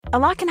A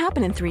lot can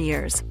happen in 3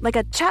 years, like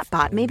a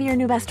chatbot may be your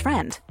new best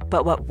friend.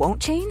 But what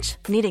won't change?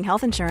 Needing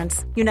health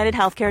insurance. United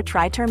Healthcare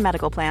Tri-Term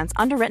Medical Plans,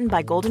 underwritten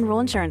by Golden Rule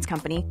Insurance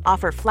Company,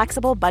 offer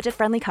flexible,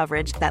 budget-friendly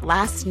coverage that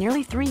lasts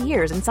nearly 3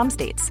 years in some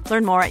states.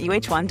 Learn more at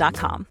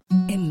uh1.com.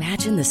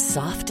 Imagine the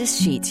softest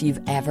sheets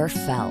you've ever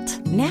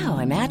felt. Now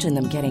imagine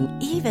them getting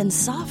even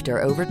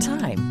softer over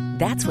time.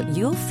 That's what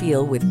you'll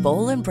feel with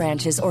Boll &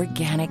 Branch's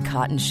organic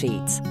cotton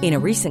sheets. In a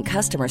recent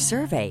customer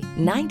survey,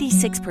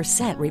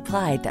 96%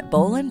 replied that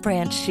Boll &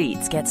 Branch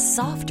sheets get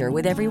softer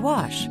with every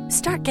wash.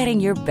 Start getting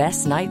your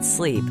best night's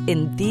sleep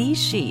in these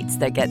sheets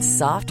that get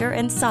softer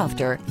and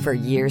softer for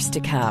years to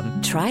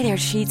come. Try their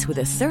sheets with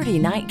a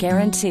 30-night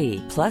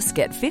guarantee. Plus,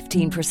 get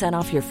 15%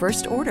 off your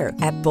first order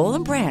at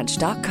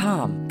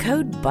bollandbranch.com.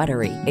 Code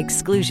BUTTERY.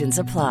 Exclusions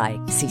apply.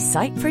 See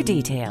site for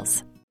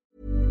details.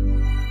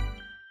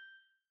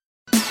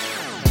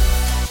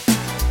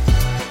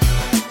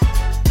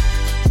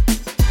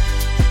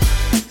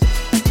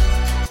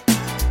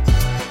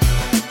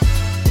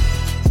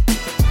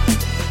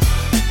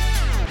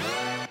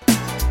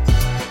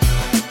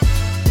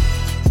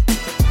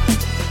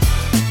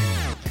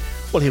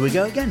 Well, here we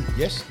go again.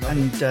 Yes.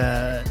 And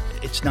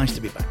it's nice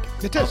to be back.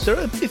 It is. There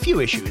are a few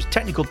issues,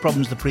 technical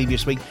problems the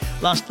previous week.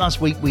 Last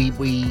week we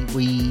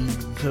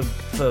for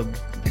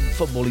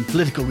footballing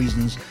political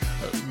reasons,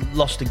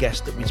 lost a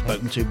guest that we'd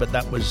spoken to, but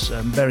that was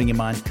bearing in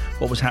mind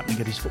what was happening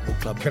at his football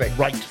club. Correct.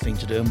 Right thing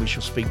to do, and we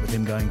shall speak with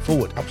him going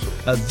forward.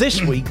 Absolutely.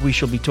 This week we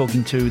shall be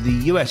talking to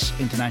the US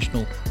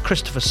international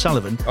Christopher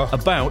Sullivan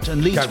about,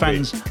 and Leeds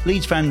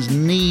fans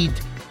need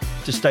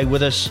to stay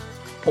with us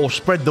or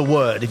spread the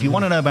word. If you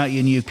want to know about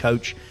your new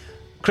coach,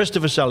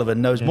 Christopher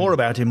Sullivan knows more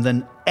about him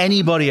than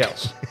anybody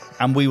else.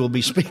 And we will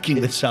be speaking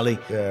with Sully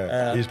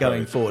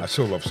going forward. I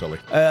so love Sully.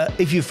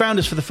 If you found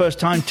us for the first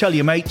time, tell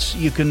your mates.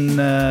 You can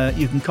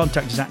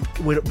contact us at,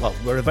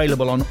 we're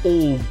available on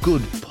all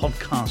good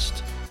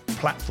podcast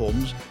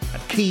platforms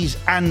at Keys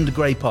and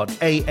Grey Pod,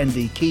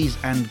 A-N-D, Keys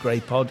and Grey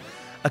Pod.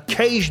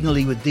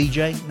 Occasionally with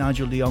DJ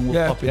Nigel de Jong will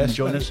pop in and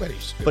join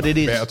us, but it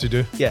is better to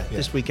do. Yeah,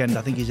 this weekend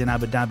I think he's in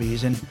Abu Dhabi.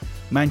 He's in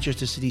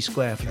Manchester City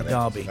Square for the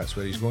derby. That's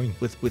where he's going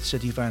with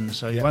City fans,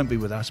 so he won't be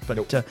with us.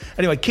 But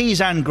anyway,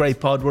 Keys and Grey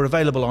Pod, we're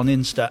available on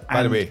Insta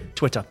By and the way,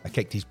 Twitter. I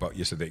kicked his butt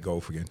yesterday at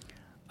golf again.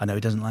 I know he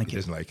doesn't like it. He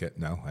doesn't like it,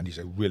 no, and he's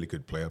a really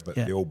good player, but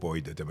the old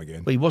boy did him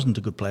again. But he wasn't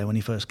a good player when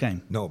he first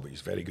came. No, but he's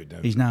very good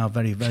now. He's now a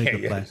very, very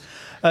good player.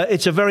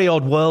 It's a very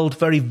odd world,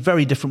 very,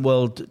 very different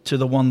world to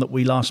the one that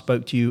we last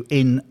spoke to you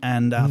in,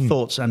 and our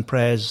thoughts and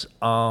prayers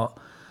are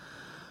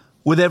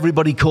with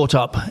everybody caught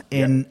up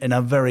in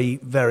a very,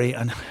 very,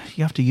 and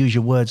you have to use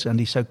your words,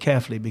 Andy, so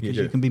carefully, because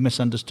you can be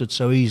misunderstood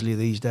so easily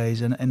these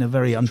days, and in a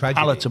very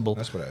unpalatable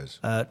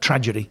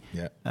tragedy.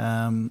 Yeah.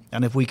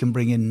 And if we can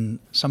bring in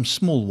some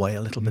small way,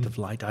 a little bit of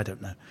light, I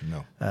don't know.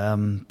 No.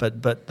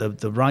 But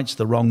the rights,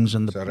 the wrongs,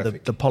 and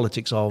the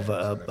politics of,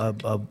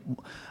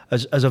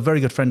 as a very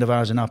good friend of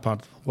ours in our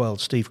part of the world,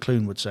 Steve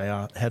Clune would say,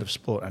 our head of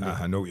sport, Andy,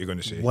 I know what you're going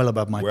to say. Well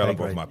above my pay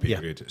grade. My pay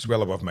grade. It's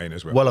well above mine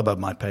as well. Well above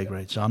my pay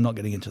grade, so I'm not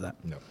getting into that.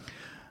 No.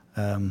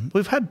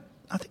 We've had,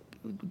 I think,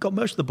 we've got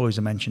most of the boys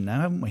a mention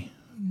now, haven't we?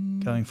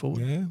 Going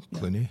forward. Yeah,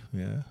 Clooney,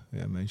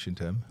 yeah, mentioned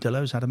him.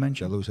 Dillo's had a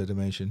mention.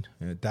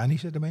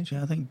 Danny's had a mention.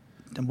 Yeah, I think,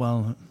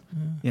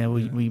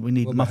 we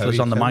need mufflers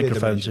on the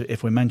microphones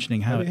if we're mentioning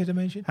Howie. Howie had a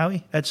mention?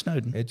 Howie? Ed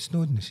Snowden?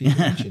 Is he a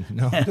mention?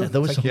 No, I don't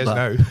there was think he is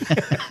now.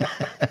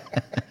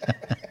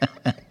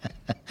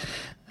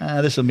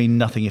 This will mean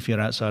nothing if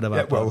you're outside of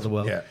our part of the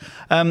world.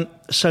 Yeah.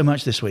 So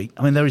much this week.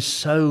 I mean, there is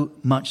so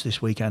much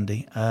this week,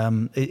 Andy.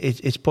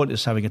 It's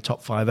pointless having a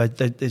top five.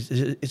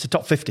 It's a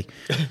top 50.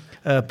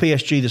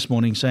 PSG this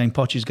morning saying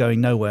Poch is going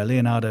nowhere.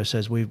 Leonardo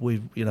says we're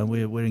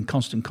in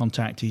constant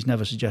contact. He's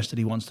never suggested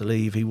he wants to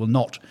leave. He will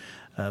not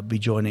be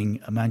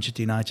joining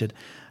Manchester United.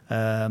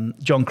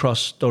 John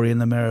Cross, story in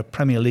the Mirror,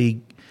 Premier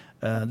League.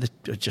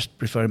 Just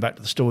referring back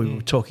to the story we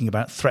were talking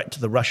about, threat to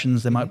the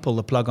Russians. They might pull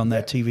the plug on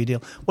their TV deal.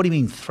 What do you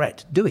mean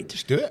threat? Do it.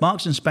 Just do it.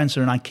 Marks and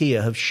Spencer and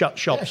IKEA have shut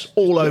shops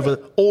all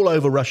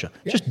over Russia.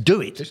 Yes. Just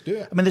do it. Just do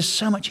it. I mean, there's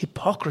so much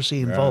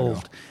hypocrisy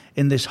involved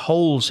in this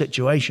whole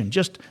situation.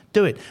 Just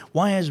do it.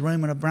 Why is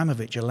Roman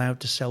Abramovich allowed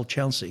to sell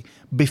Chelsea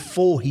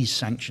before he's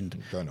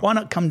sanctioned? Why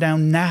not come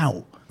down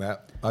now? Well,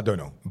 I don't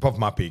know. Above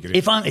my pay grade.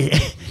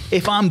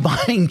 If I'm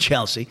buying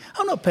Chelsea,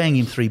 I'm not paying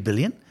him $3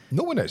 billion.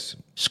 No one is.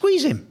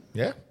 Squeeze him.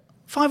 Yeah.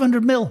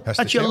 500 mil.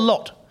 That's your sell.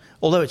 lot.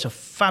 Although it's a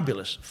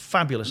fabulous,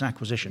 fabulous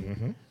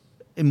acquisition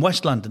in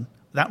West London,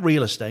 that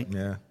real estate,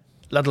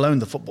 let alone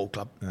the football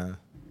club. Yeah.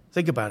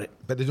 Think about it.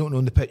 But they don't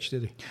own the pitch, do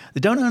they? They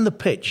don't own the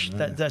pitch.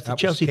 No. That's the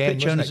Chelsea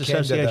Pitch Owners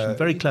Association.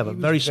 Very clever.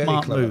 Very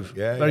smart move.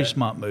 Yeah, very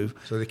smart move.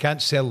 So they can't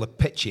sell the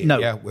pitch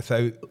area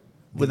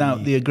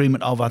without the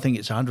agreement of, I think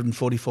it's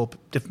 144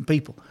 different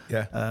people.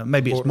 Yeah.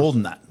 Maybe it's more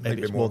than that.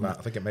 Maybe it's more than that.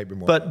 I think it may be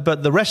more.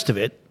 But the rest of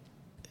it,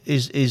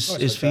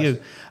 is for you.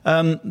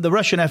 The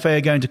Russian FA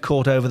are going to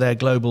court over their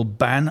global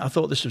ban. I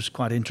thought this was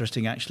quite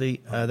interesting,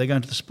 actually. They're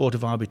going to the sport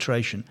of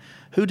arbitration.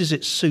 Who does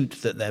it suit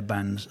that they're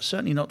banned?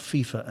 Certainly not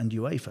FIFA and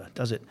UEFA,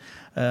 does it?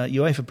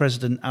 UEFA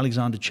President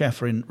Alexander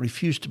Cheferin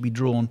refused to be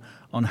drawn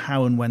on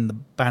how and when the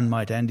ban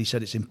might end. He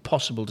said it's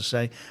impossible to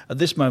say. At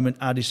this moment,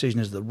 our decision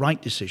is the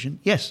right decision.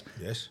 Yes.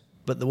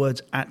 But the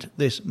words "at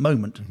this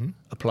moment"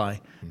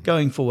 apply.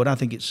 Going forward, I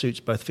think it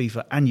suits both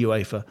FIFA and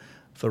UEFA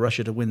for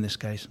Russia to win this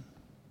case.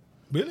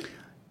 Really?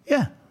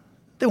 Yeah.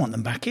 They want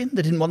them back in.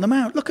 They didn't want them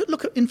out. Look at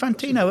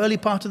Infantino, early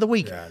part of the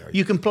week. Yeah, no,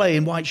 you can play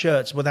in white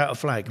shirts without a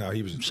flag. No,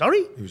 he was...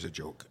 Sorry? He was a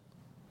joke.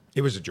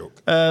 It was a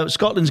joke.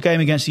 Scotland's game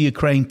against the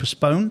Ukraine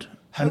postponed.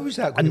 How is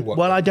that going to work?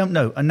 Well, I don't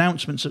know.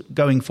 Announcements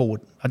going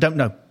forward. I don't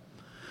know.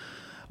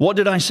 What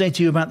did I say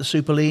to you about the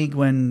Super League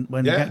when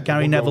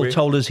Gary Neville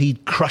told us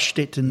he'd crushed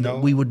it and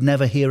that we would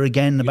never hear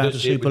again about the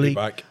Super League?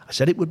 I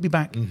said it would be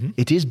back.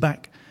 It is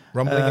back.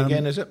 Rumbling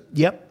again, is it?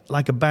 Yep,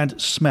 like a bad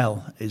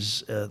smell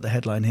is the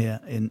headline here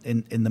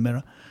in the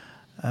Mirror.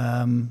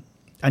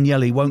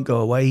 Agnelli won't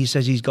go away. He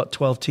says he's got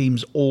 12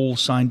 teams all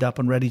signed up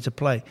and ready to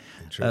play.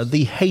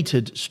 The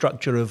hated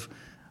structure of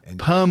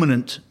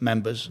permanent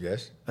members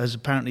has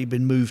apparently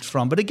been moved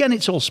from. But again,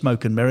 it's all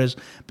smoke and mirrors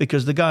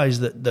because the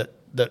guys that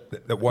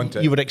want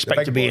you would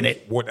expect to be in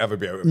it won't ever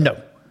be out of it. No,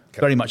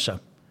 very much so.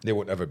 They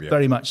won't ever be out.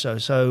 Very much so.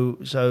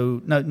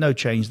 So no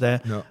change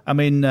there. No. I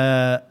mean,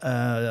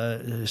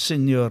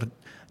 Senor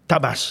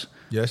Tabas,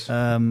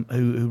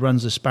 who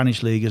runs the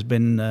Spanish league, has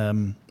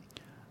been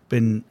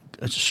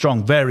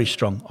strong, very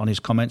strong on his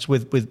comments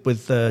with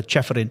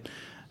Cheferin,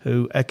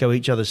 who echo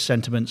each other's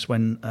sentiments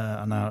when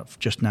and I've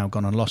just now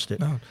gone and lost it.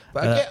 No,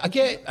 but I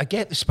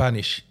get the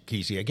Spanish,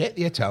 Keezy. I get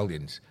the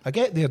Italians. I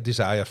get their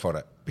desire for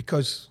it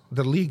because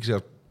their leagues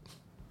are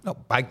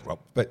not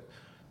bankrupt, but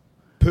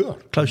poor.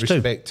 Close with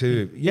respect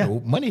to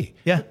money.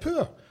 Yeah, they're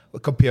poor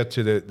compared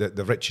to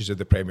the riches of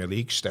the Premier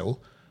League. Still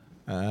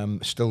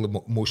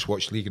the most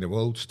watched league in the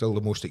world. Still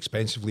the most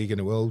expensive league in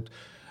the world.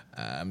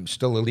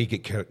 Still a league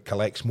that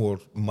collects more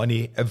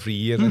money every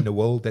year in the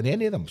world than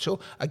any of them. So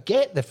I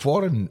get the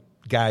foreign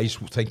guys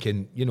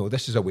thinking,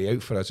 this is a way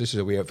out for us. This is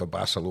a way out for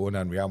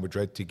Barcelona and Real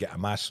Madrid to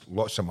amass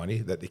lots of money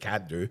that they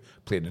can't do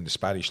playing in the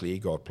Spanish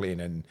league or playing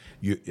in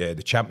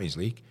the Champions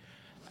League.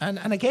 And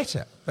I get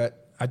it,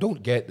 but I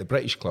don't get the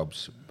British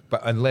clubs.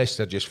 But unless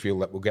they just feel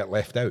that we'll get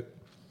left out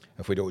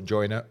if we don't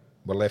join it.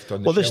 We're left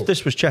on the shelf.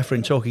 This was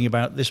Cheferin talking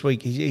about this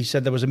week. He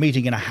said there was a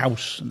meeting in a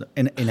house,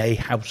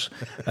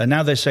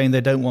 now they're saying they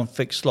don't want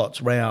fixed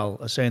slots. Real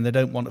are saying they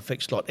don't want a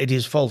fixed slot. It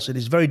is false. It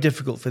is very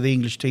difficult for the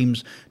English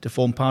teams to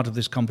form part of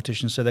this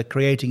competition, so they're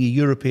creating a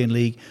European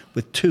league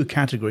with 2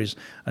 categories,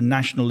 and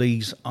national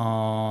leagues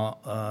are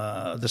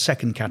the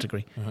second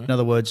category. In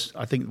other words,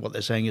 I think what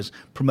they're saying is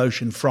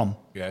promotion from.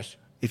 Yes.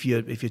 If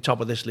you're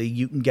top of this league,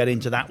 you can get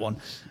into that one.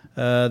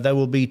 There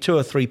will be 2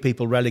 or 3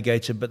 people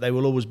relegated, but there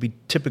will always be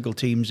typical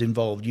teams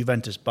involved: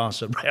 Juventus,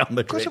 Barca, Real Madrid.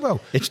 Of course it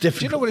will. It's difficult.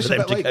 Do you know what it's a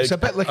bit like? It's a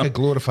bit like a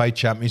glorified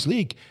Champions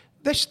League.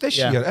 This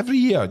year, every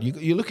year,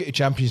 you look at the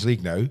Champions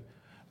League now,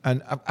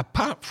 and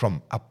apart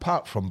from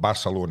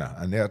Barcelona,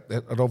 and there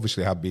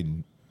obviously have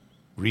been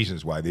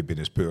reasons why they've been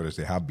as poor as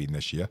they have been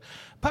this year.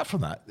 Apart from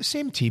that, the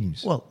same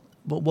teams. Well,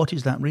 what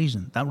is that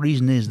reason? That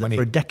reason is that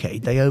for a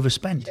decade they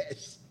overspent.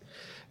 Yes.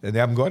 And they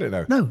haven't got it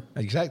now. No.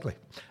 Exactly.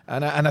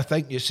 And I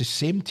think it's the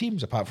same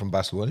teams, apart from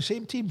Barcelona, the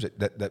same teams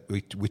that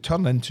we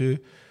turn into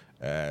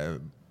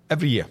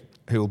every year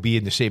who will be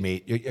in the same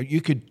 8.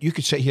 You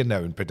could sit here now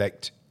and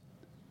predict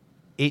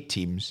 8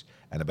 teams,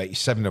 and about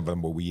 7 of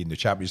them will be in the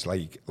Champions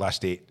League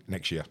last 8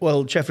 next year.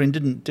 Well, Cheferin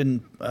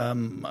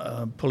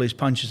didn't pull his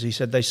punches. He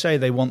said they say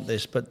they want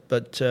this, but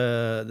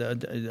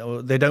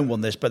they don't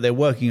want this, but they're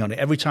working on it.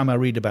 Every time I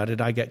read about it,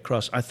 I get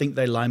cross. I think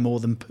they lie more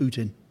than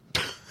Putin.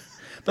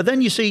 But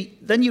then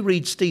you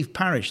read Steve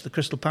Parish, the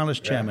Crystal Palace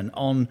chairman,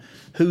 on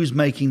who's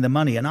making the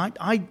money, and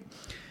I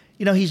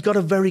he's got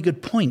a very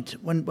good point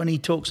when he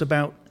talks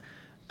about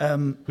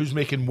who's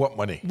making what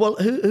money. Well,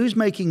 who's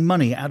making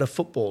money out of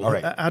football,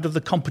 out of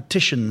the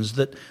competitions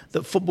that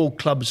football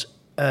clubs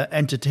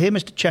enter. To hear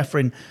Mr.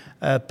 Cheferin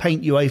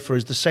paint UEFA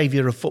as the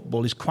saviour of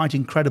football is quite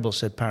incredible,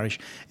 said Parish.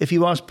 If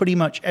you ask pretty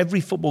much every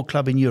football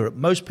club in Europe,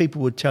 most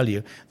people would tell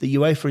you that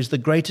UEFA is the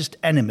greatest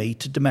enemy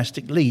to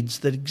domestic leagues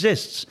that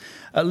exists.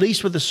 At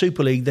least with the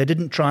Super League, they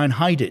didn't try and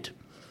hide it.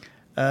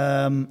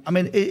 It's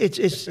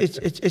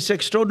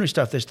extraordinary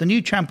stuff, this. The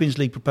new Champions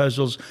League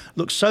proposals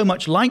look so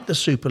much like the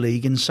Super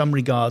League in some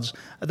regards.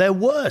 They're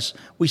worse.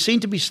 We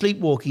seem to be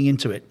sleepwalking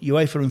into it,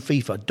 UEFA and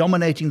FIFA,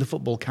 dominating the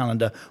football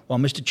calendar while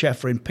Mr.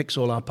 Cheferin picks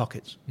all our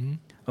pockets. Mm-hmm.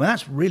 I mean,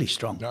 that's really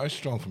strong. That is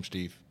strong from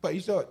Steve. But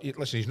he's not.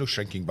 Listen, he's no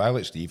shrinking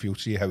violet, Steve. You'll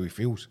see how he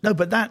feels. No,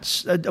 but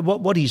that's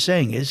what he's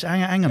saying is,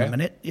 hang on a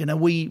minute.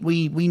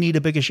 We need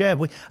a bigger share.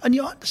 And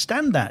you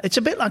understand that. It's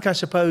a bit like, I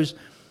suppose,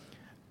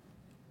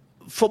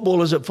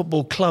 footballers at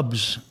football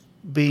clubs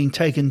being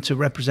taken to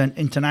represent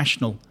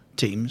international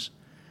teams.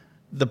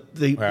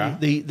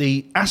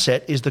 The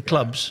asset is the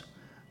clubs,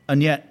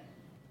 and yet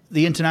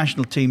the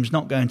international team's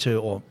not going to,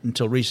 or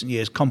until recent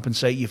years,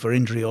 compensate you for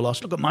injury or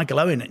loss. Look at Michael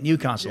Owen at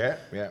Newcastle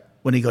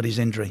when he got his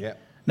injury. Yeah.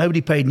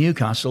 Nobody paid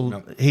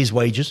Newcastle his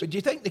wages. But do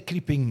you think the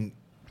creeping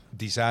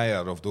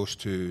desire of those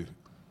two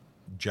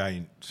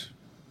giant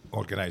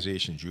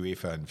organisations,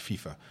 UEFA and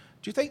FIFA,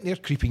 do you think their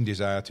creeping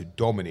desire to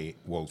dominate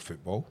world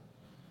football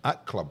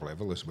at club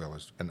level as well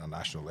as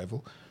international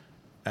level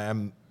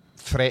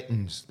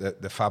threatens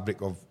the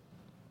fabric of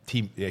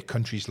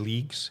countries'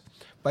 leagues?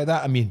 By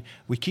that I mean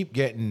we keep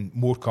getting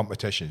more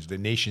competitions. The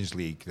Nations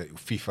League that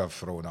FIFA have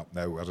thrown up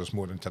now, where there's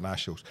more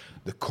internationals.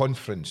 The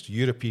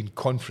European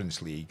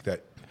Conference League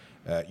that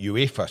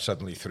UEFA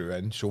suddenly threw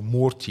in, so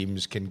more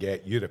teams can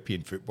get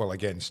European football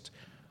against,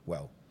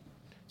 well,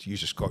 to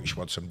use a Scottish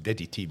word, some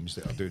diddy teams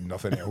that are doing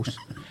nothing else.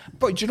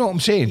 But do you know what I'm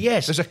saying?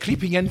 Yes. There's a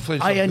creeping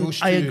influence of those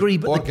two I agree,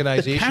 but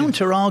organisations. The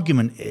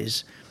counter-argument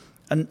is,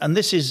 and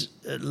this has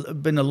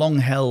been a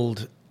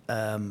long-held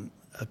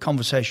a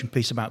conversation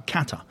piece about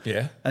Qatar,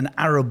 an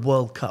Arab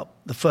World Cup,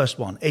 the first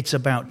one. It's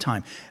about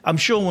time. I'm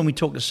sure when we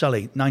talk to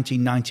Sully,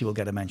 1990 will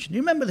get a mention. Do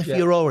you remember the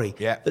furore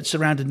that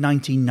surrounded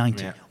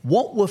 1990? Yeah.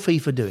 What were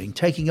FIFA doing,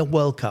 taking a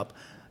World Cup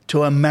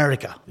to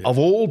America, of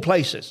all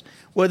places,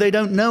 where they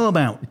don't know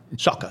about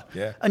soccer?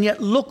 And yet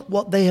look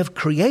what they have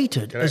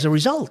created as a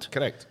result.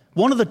 Correct.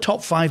 One of the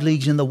top 5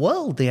 leagues in the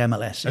world, the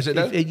MLS. Is it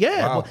now?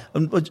 Yeah. Wow.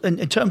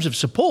 In terms of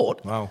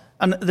support. Wow.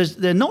 And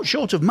they're not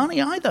short of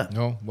money either.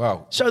 No,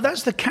 wow. So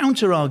that's the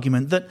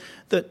counter-argument that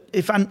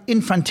if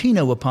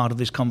Infantino were part of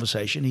this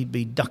conversation, he'd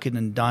be ducking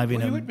and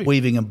diving and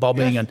weaving and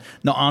bobbing and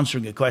not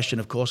answering a question,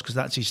 of course, because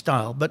that's his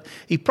style. But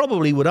he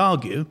probably would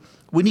argue,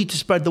 we need to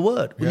spread the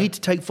word. We need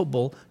to take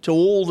football to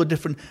all the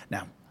different...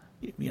 Now,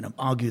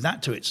 argue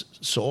that to its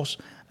source.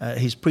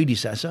 His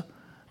predecessor...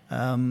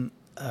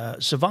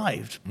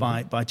 survived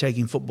by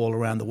taking football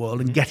around the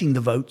world and getting the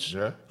votes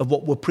of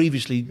what were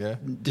previously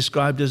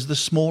described as the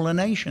smaller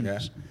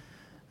nations.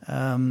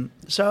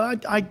 So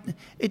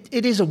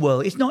it is a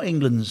world. It's not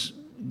England's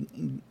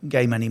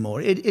game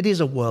anymore. It is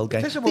a world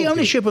game. The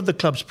ownership of the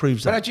clubs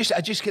proves that. But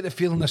I just get the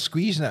feeling they're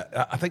squeezing it.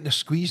 I think they're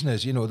squeezing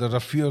us. There are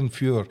fewer and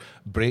fewer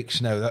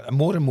breaks now.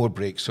 More and more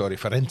breaks,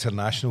 for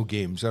international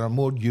games. There are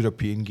more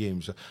European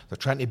games. They're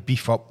trying to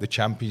beef up the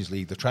Champions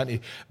League. They're trying to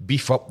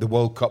beef up the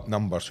World Cup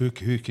numbers. Who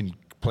can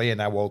play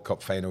in our World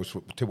Cup finals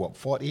to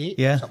 48?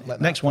 Yeah. Something like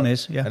that. Next one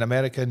is, in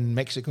America and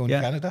Mexico and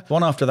Canada.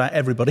 One after that,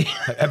 everybody.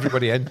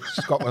 Everybody in.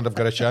 Scotland have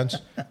got a chance.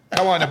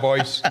 Come on, the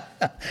boys.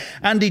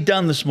 Andy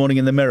Dunn this morning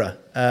in the Mirror,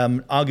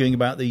 arguing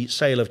about the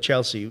sale of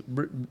Chelsea,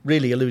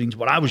 really alluding to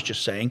what I was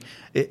just saying.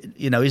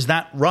 Is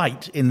that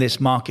right in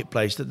this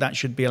marketplace that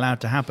should be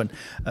allowed to happen?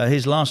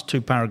 His last 2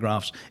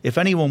 paragraphs. If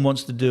anyone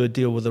wants to do a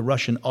deal with a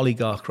Russian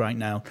oligarch right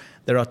now,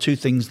 there are 2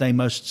 things they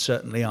most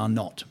certainly are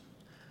not: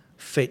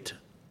 fit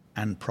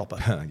and proper.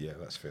 Yeah,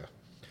 that's fair.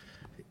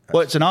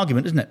 Well, it's an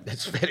argument, isn't it?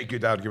 It's a very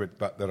good argument,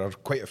 but there are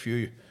quite a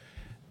few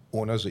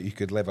owners that you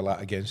could level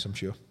that against, I'm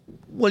sure.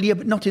 Well, yeah,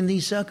 but not in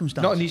these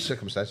circumstances. Not in these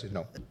circumstances,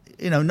 no.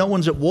 No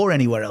one's at war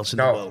anywhere else in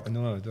the world.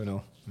 No, I don't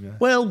know. Yeah.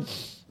 Well...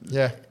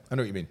 Yeah, I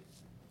know what you mean.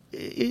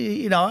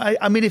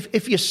 I mean,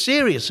 if you're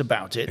serious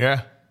about it,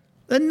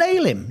 then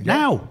nail him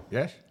now.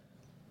 Yes.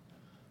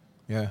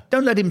 Yeah.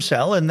 Don't let him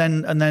sell and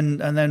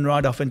then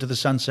ride off into the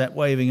sunset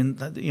waving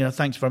and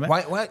thanks for it.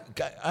 Why?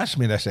 Ask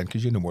me this then,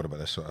 because you know more about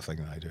this sort of thing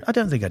than I do. I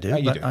don't think I do. Yeah,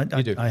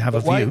 you do. I have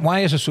a view.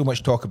 Why is there so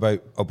much talk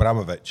about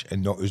Abramovich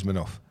and not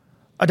Usmanov?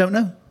 I don't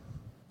know.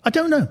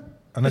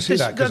 And I say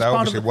that because I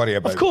obviously worry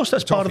about. Of course,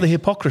 that's part of the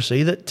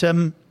hypocrisy that.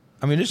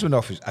 I mean,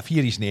 Usmanov I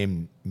hear his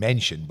name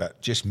mentioned, but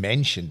just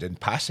mentioned in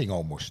passing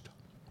almost.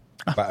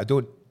 But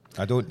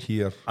I don't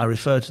hear. I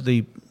refer to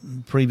the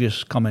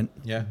previous comment,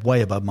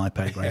 way above my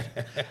pay grade.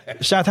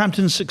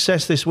 Southampton's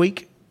success this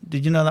week,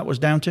 did you know that was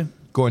down to?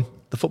 Go on.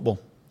 The football.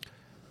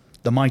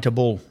 The Mitre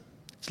ball.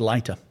 It's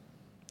lighter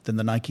than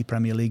the Nike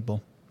Premier League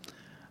ball.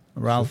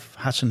 Ralph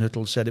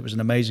Hasenhüttl said it was an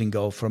amazing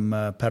goal from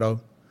Perrault.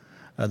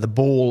 The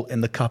ball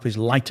in the cup is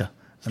lighter,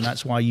 and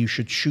that's why you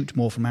should shoot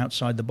more from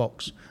outside the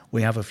box.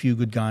 We have a few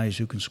good guys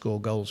who can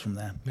score goals from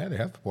there. Yeah, they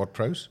have.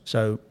 Ward-Prowse.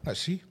 So let's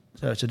see.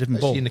 So it's a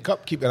different ball. See in the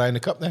cup. Keep your eye on the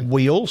cup then.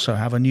 We also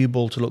have a new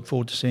ball to look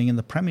forward to seeing in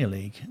the Premier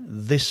League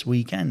this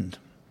weekend.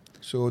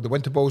 So the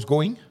winter ball's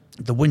going?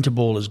 The winter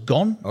ball is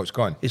gone. Oh, it's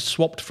gone. It's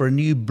swapped for a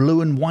new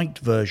blue and white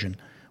version,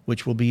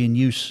 which will be in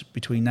use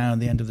between now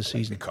and the end of the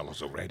season. The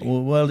colours already.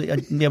 Well,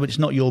 yeah, but it's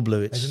not your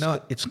blue. It's, is it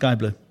not? It's sky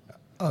blue.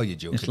 Oh, you're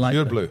joking. It's light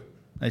Your blue.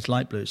 It's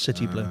light blue. It's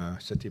city blue.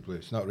 City blue.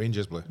 It's not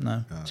Rangers blue.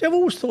 No. See, I've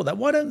always thought that.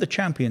 Why don't the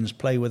champions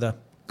play with a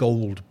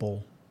gold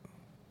ball?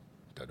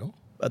 Don't know.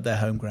 At their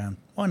home ground.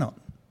 Why not?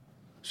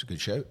 It's a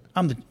good shout.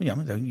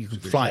 You can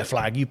fly a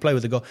flag. You play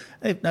with the goal.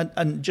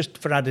 And just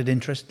for added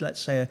interest, let's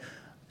say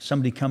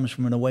somebody comes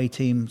from an away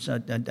team,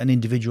 an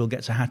individual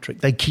gets a hat-trick.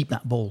 They keep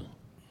that ball.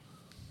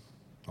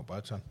 Not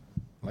bad, son.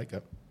 Like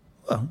it.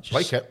 Well, just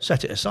like it.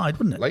 Set it aside,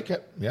 wouldn't it? Like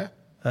it, yeah.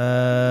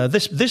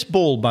 This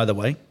ball, by the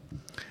way,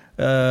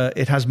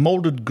 it has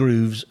moulded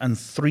grooves and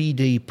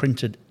 3D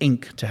printed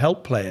ink to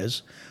help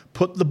players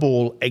put the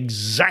ball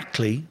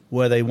exactly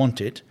where they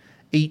want it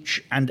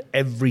each and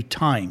every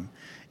time.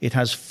 It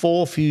has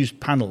 4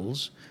 fused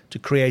panels to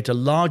create a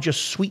larger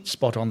sweet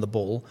spot on the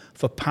ball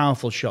for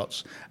powerful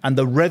shots. And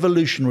the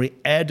revolutionary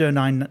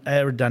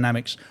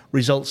aerodynamics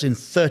results in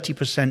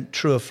 30%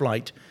 truer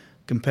flight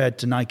compared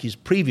to Nike's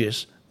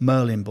previous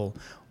Merlin ball.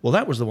 Well,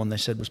 that was the one they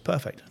said was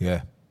perfect.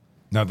 Yeah.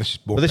 No, this is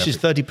more Well, this is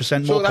 30% more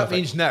perfect. So that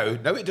means now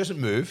it doesn't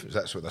move.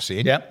 That's what they're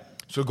saying. Yeah.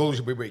 So goalies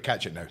will be able to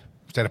catch it now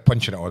instead of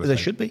punching it all the time.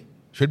 They should be.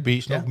 Should be.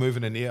 It's not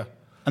moving in the air.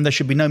 And there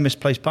should be no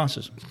misplaced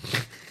passes.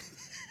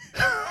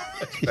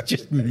 It's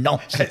just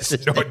nonsense.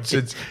 It's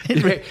nonsense.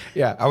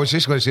 Yeah, I was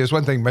just going to say, there's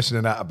one thing missing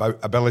in that about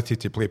ability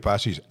to play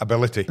passes.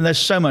 Ability. And there's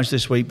so much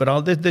this week,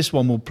 but this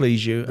one will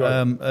please you.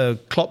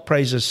 Klopp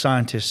praises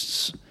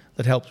scientists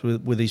that helped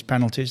with these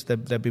penalties.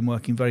 They've been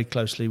working very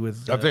closely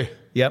with... Have they?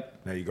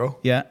 Yep. There you go.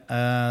 Yeah.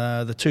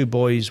 The 2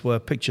 boys were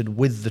pictured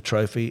with the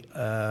trophy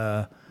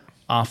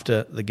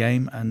after the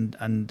game,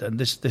 and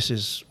this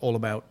is all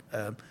about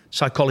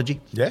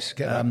psychology. Yes,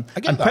 get that. I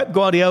get and that. Pep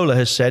Guardiola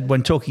has said,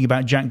 when talking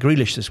about Jack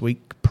Grealish this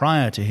week,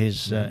 prior to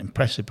his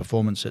impressive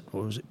performance at,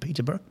 what was it,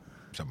 Peterborough?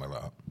 Something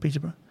like that.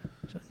 Peterborough?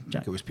 I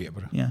think it was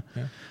Peterborough. Yeah.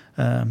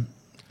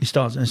 He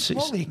starts...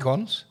 Small league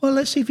cons. Well,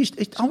 let's see if he's...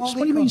 what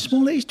do you mean,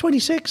 small league? He's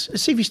 26.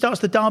 Let's see if he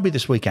starts the derby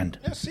this weekend.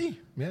 Let's see.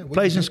 Yeah,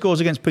 Plays and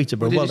scores against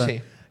Peterborough. What did Well he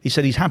done. say? He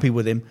said he's happy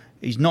with him.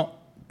 He's not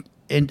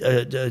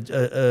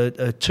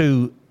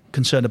too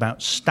concerned about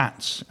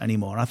stats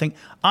anymore. I think,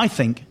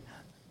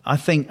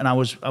 and I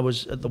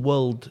was at the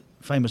world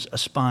famous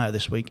Aspire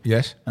this week.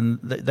 Yes. And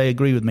they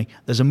agree with me.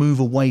 There's a move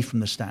away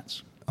from the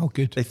stats. Oh,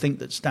 good. They think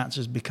that stats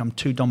has become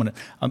too dominant.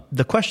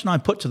 The question I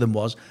put to them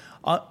was,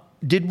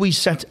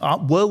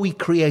 were we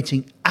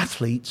creating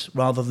athletes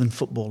rather than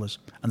footballers?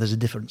 And there's a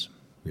difference.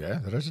 Yeah,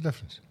 there is a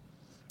difference.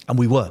 And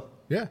we were.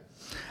 Yeah.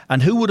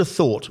 And who would have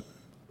thought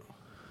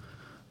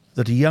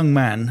that a young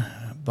man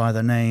by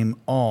the name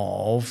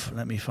of,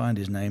 let me find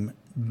his name,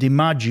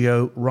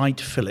 DiMaggio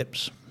Wright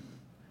Phillips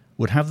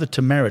would have the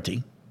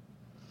temerity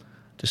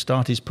to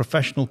start his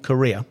professional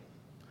career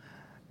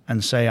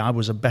and say, I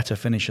was a better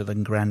finisher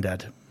than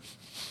Grandad. Do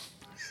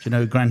you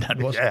know who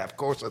Grandad was? Yeah, of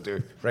course I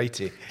do.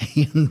 Righty.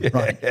 Ian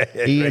Wright.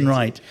 Ian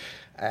Wright.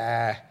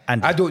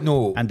 Andy. I don't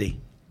know. Andy.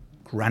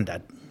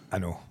 Grandad. I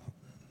know.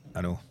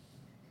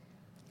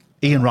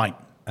 Ian Wright.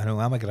 I know,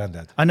 I'm a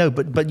granddad. I know,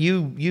 but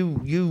you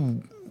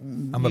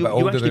I'm a bit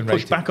older actually than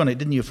pushed Righty. back on it,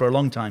 didn't you, for a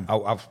long time?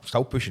 I'm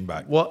still pushing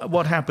back.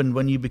 What happened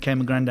when you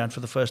became a granddad for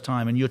the first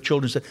time and your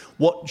children said,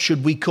 what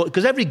should we call it?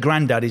 Because every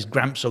granddad is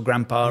Gramps or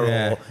Grandpa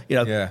or,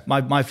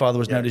 my father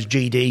was known as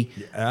GD.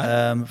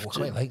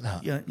 Quite like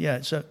that.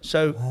 Yeah.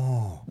 So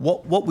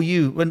what were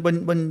you,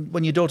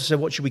 when your daughter said,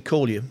 what should we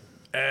call you?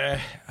 I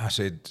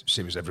said,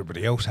 same as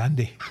everybody else,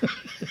 Andy.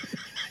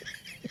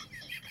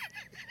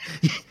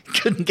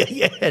 Couldn't get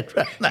your head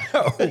around that.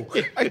 No,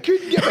 I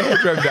couldn't get my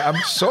head around it.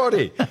 I'm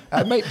sorry.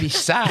 I might be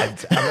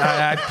sad.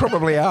 I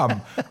probably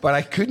am, but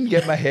I couldn't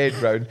get my head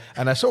round.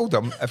 And I told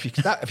him,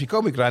 if you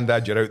call me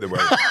Grandad, you're out the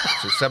world.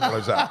 It's as simple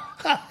as that.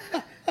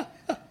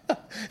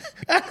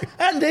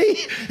 Andy!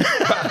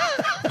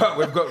 But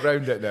we've got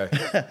round it now.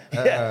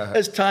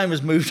 As time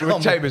has moved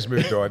on. Time has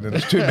moved on, and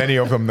there's too many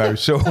of them now,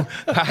 so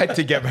I had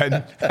to give in. I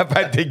thought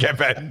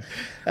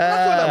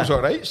that was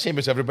all right, same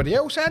as everybody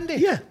else, Andy.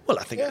 Yeah, well,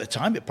 I think at the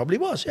time it probably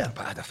was, yeah.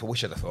 But I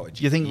wish I'd have thought.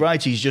 Do you think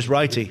Righty's just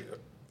Righty?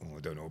 I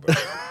don't know about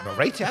no,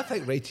 Righty. I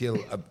think Righty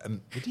will.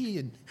 Would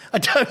he? I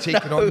don't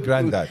taking know. on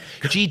Grandad.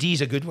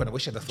 GD's a good one. I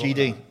wish I'd have thought.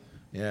 GD. Of that.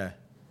 Yeah.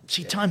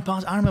 See, time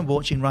passed. I remember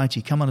watching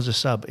Righty come on as a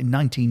sub in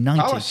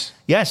 1990. Alice.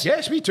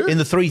 Yes, me too. In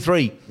the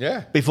 3-3.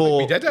 Yeah, before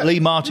we did it. Lee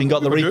Martin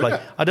got the We were doing replay.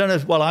 it. I don't know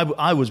if. Well,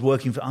 I was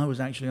working for. I was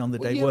actually on the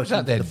day year was working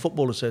that for then? the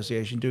Football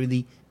Association doing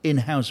the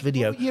in-house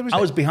video. What year was I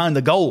that? was behind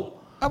the goal.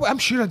 I'm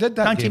sure I did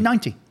that.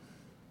 1990. Game.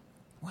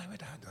 Why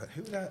would I do it?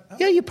 Who would I?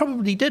 Yeah, you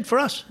probably did for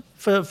us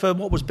for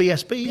what was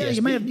BSB. Yeah,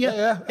 you may have.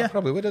 Yeah, I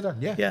probably would have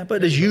done. Yeah. Yeah,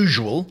 but as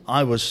usual,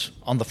 I was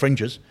on the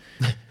fringes.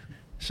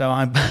 So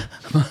I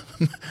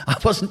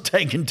wasn't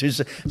taken to...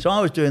 So I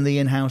was doing the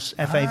in-house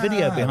FA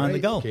video behind the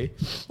goal. Okay.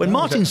 When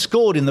Martin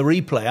scored in the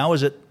replay, I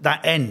was at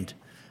that end,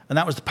 and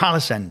that was the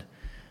Palace end.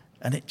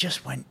 And it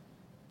just went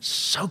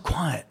so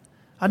quiet.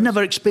 I'd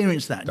never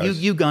experienced that.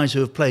 You guys who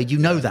have played, you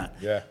know that.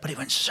 Yeah. But it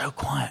went so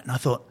quiet, and I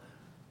thought,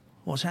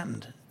 what's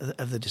happened?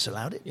 Have they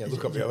disallowed it? Yeah,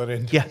 look up the other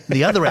end. Yeah,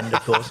 the other end,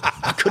 of course.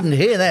 I couldn't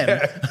hear them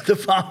at the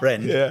far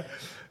end. Yeah.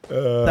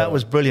 That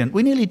was brilliant.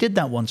 We nearly did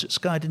that once at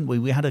Sky, didn't we?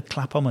 We had a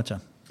clapometer.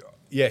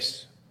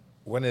 Yes.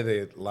 One of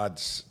the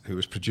lads who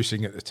was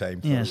producing at the time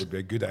thought it would be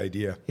a good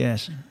idea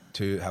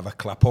to have a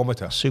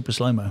clapometer. Super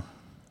slow-mo.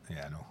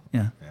 Yeah, I know.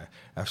 Yeah.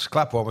 A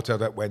clapometer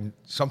that when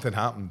something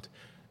happened,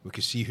 we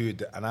could see who,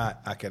 and I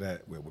kind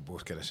of, we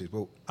both kind of said,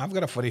 well, I've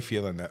got a funny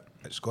feeling that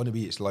it's going to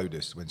be its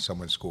loudest when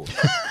someone scores.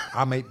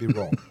 I might be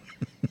wrong,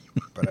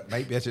 but it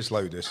might be at its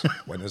loudest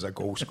when there's a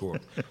goal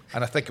scored.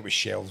 And I think it was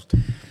shelved.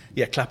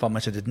 Yeah,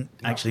 clapometer didn't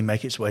actually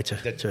make its way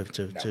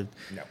to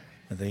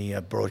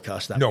the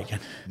broadcast that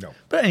weekend. No.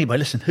 But anyway,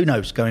 listen, who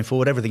knows going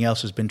forward? Everything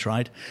else has been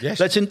tried. Yes.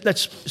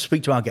 Let's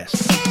speak to our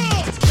guest.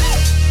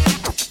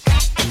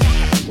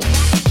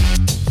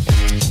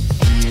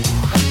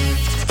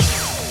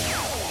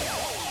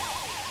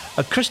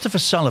 Christopher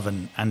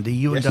Sullivan, Andy,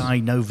 you and I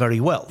know very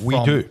well.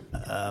 We do.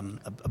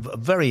 A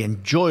very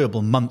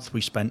enjoyable month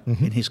we spent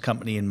in his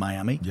company in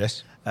Miami.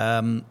 Yes.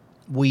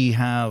 We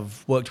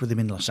have worked with him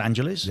in Los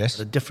Angeles at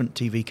a different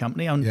TV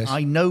company. And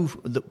I know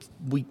that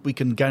we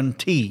can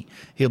guarantee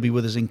he'll be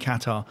with us in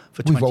Qatar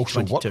for 2022. We've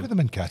also worked with him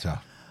in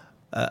Qatar.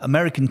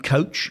 American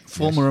coach,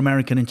 former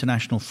American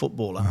international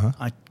footballer.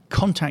 I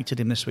contacted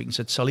him this week and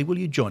said, Sully, will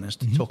you join us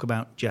to talk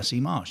about Jesse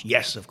Marsch?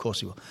 Yes, of course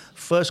he will.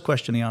 First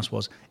question he asked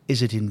was,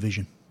 is it in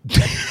vision?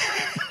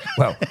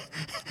 Well,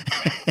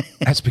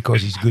 that's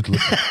because he's good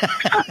looking.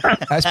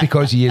 That's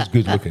because he is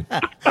good looking.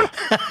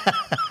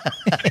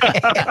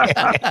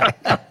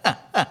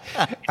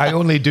 I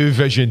only do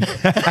vision.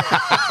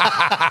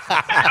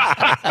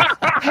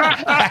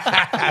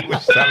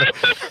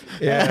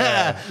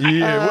 Yeah.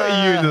 What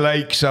are you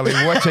like, Sully?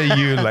 What are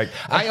you like?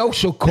 I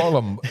also call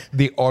him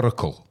the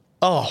Oracle.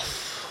 Oh.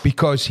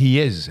 Because he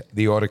is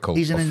the Oracle.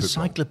 He's an of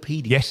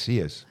encyclopedia. Football. Yes, he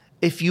is.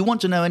 If you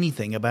want to know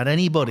anything about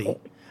anybody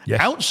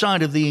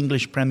outside of the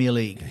English Premier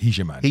League, he's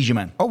your man. He's your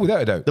man. Oh,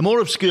 without a doubt. The more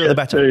obscure, the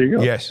better. There you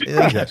go. Yes.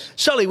 Yes.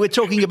 Sully, we're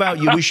talking about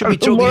you. We should be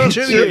talking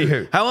to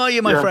you. How are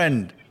you, my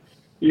friend?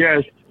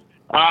 Yes,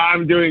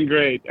 I'm doing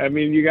great. I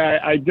mean, you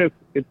guys,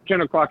 it's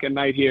 10 o'clock at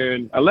night here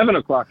and 11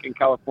 o'clock in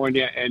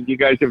California, and you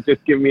guys have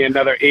just given me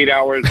another 8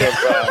 hours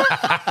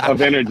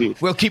of energy.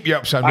 We'll keep you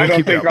up, son. I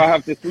don't think I'll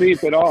have to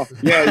sleep at all.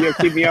 Yeah, you'll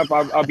keep me up.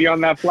 I'll be on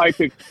that flight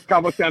to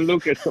Cabo San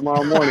Lucas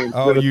tomorrow morning.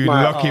 Oh, you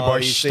lucky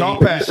boy.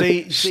 Stop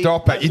it.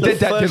 Stop it. You did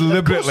that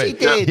deliberately. Of course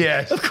he did.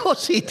 Yes. Of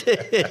course he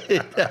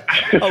did.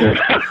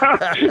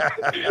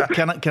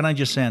 Can I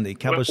just say, Andy,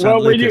 Cabo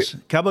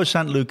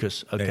San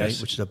Lucas, okay,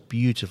 which is a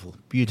beautiful,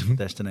 beautiful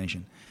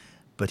destination.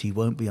 But he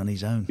won't be on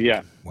his own.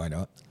 Yeah. Why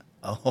not?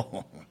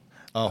 Oh,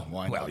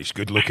 why not? Well, he's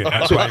good looking.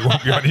 That's why he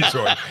won't be on his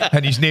own.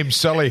 And his name's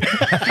Sully.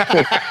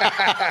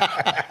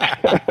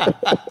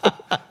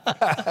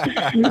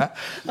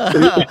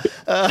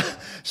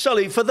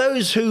 Sully, for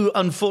those who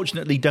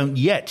unfortunately don't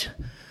yet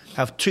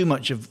have too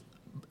much of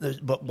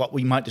what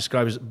we might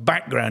describe as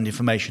background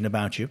information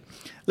about you,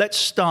 let's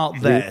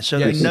start there so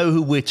they know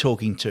who we're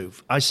talking to.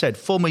 I said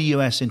former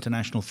US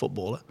international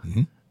footballer.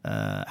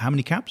 How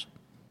many caps?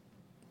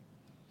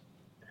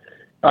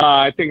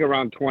 I think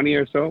around 20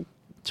 or so.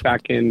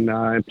 Back in,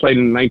 I played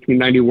in the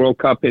 1990 World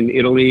Cup in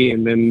Italy,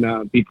 and then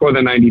before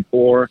the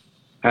 94,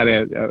 had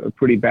a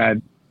pretty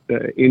bad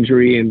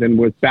injury, and then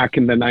was back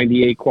in the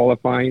 98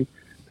 qualifying.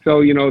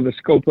 So, the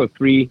scope of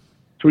three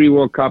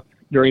World Cups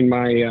during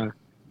my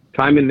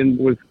time, and then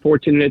was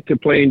fortunate to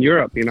play in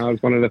Europe. I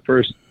was one of the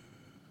first,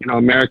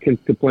 Americans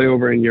to play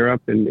over in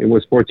Europe, and it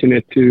was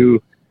fortunate to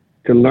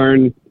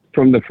learn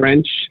from the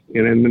French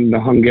and then the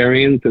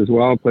Hungarians as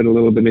well. Played a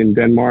little bit in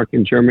Denmark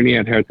and Germany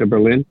at Hertha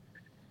Berlin.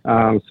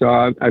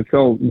 So I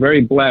felt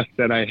very blessed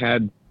that I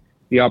had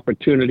the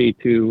opportunity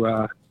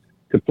to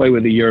play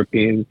with the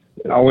Europeans.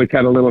 I always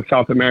had a little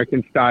South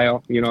American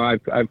style. I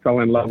fell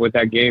in love with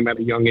that game at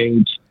a young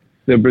age,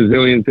 the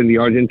Brazilians and the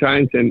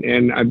Argentines,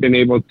 and I've been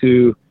able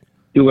to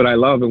do what I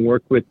love and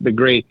work with the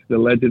greats, the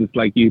legends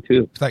like you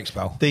too. Thanks,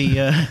 pal.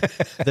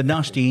 The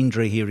nasty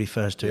injury he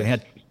refers to, he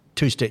had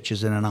 2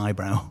 stitches and an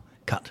eyebrow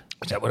cut.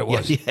 Is that what it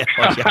was? Yeah.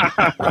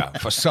 Well,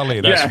 for Sully,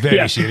 that's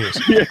very serious.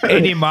 Yeah.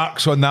 Any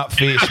marks on that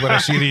face were a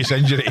serious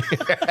injury.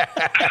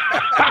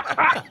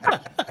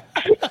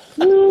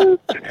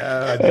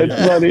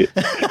 That's funny.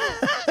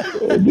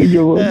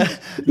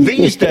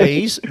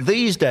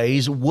 These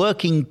days,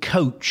 working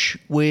coach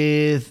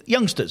with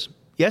youngsters,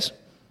 yes?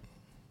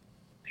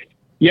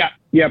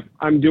 Yep.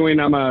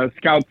 I'm a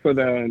scout for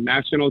the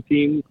national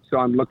team, so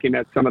I'm looking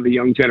at some of the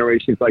young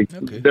generations.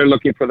 They're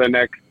looking for the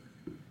next,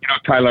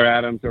 Tyler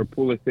Adams or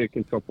Pulisic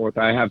and so forth.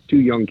 I have 2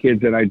 young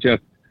kids that I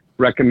just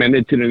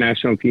recommended to the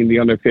national team, the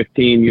under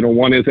 15.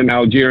 One is an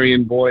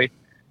Algerian boy.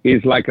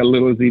 He's like a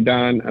little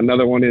Zidane.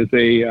 Another one is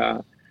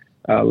a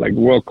like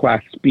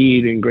world-class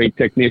speed and great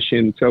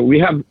technician. So we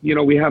have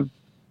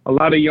a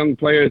lot of young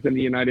players in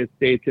the United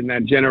States in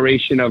that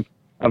generation of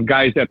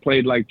guys that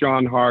played like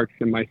John Harkes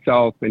and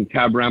myself and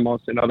Tab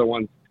Ramos and other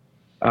ones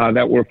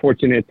that were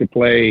fortunate to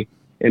play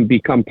and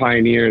become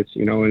pioneers,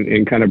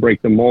 and kind of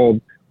break the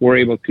mold. We're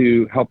able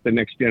to help the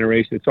next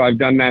generation. So I've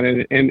done that,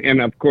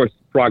 and of course,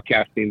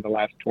 broadcasting the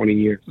last 20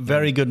 years.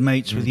 Very good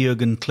mates with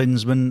Jurgen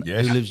Klinsmann,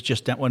 who lives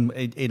just down,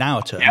 in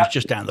our terms,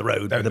 just down the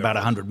road, but about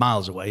 100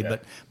 miles away. Yeah.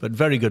 But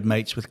very good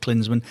mates with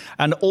Klinsmann,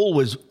 and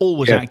always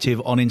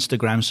active on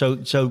Instagram. So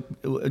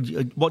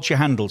what's your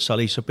handle,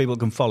 Sully, so people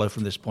can follow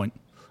from this point?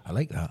 I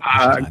like that.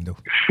 Handle.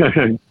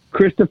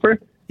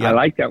 Christopher. Yeah. I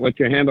like that. What's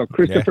your handle?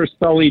 Christopher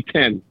Sully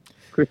 10.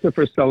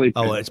 Christopher Sully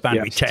 10. Oh, it's bound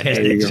to be 10.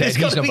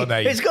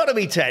 It's got to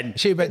be 10.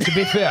 See, but to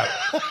be fair,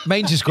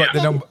 mine's just got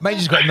the number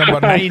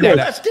 9 in it.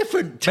 That's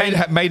different.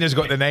 Mine has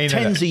got the 9 in it.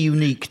 10s are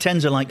unique.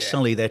 10s are like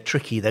Sully. They're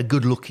tricky. They're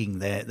good looking.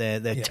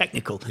 They're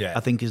technical. Yeah.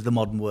 I think is the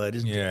modern word,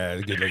 isn't it? Yeah,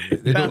 they're good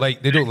looking. They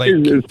don't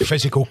like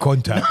physical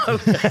contact.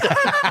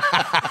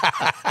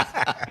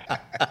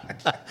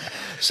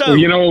 So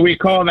you know what we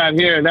call that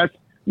here?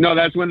 No,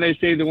 that's when they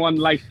say the one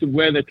likes to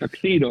wear the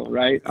tuxedo,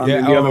 right? The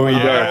other ones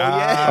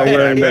are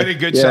wearing very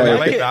good. So I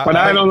like that. But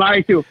I don't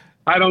like to.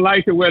 I don't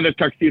like to wear the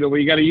tuxedo, but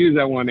you got to use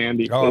that one,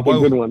 Andy. Oh, it's a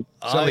good one.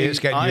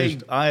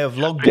 I have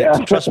logged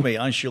it. Trust me,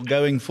 I shall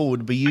going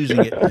forward be using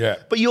it. Yeah.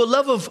 But your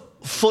love of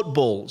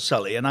football,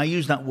 Sully, and I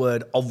use that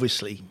word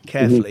obviously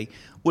carefully,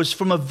 was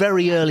from a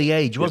very early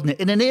age, wasn't it?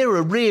 In an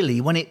era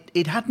really when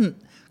it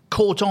hadn't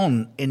caught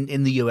on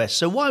in the US.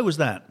 So why was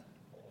that?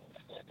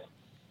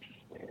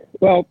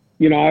 Well,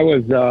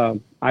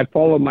 I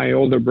followed my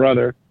older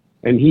brother,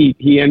 and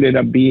he ended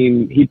up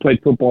he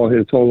played football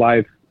his whole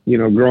life,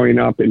 growing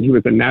up, and he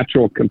was a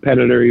natural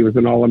competitor. He was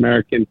an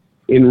All-American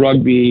in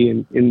rugby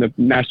and in the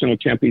national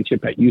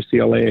championship at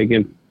UCLA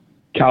against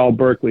Cal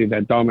Berkeley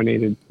that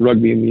dominated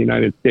rugby in the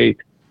United States.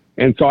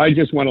 And so I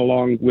just went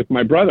along with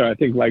my brother. I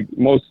think like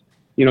most,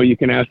 you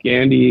can ask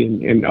Andy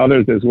and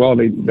others as well.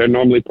 They're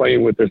normally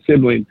playing with their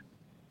siblings.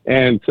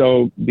 And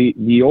so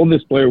the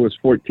oldest player was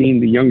 14.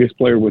 The youngest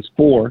player was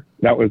 4.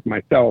 That was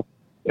myself.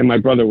 And my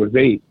brother was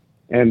 8.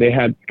 And they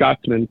had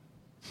Scotsmen,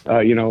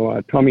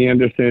 Tommy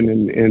Anderson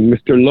and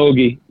Mr.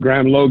 Logie,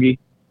 Graham Logie,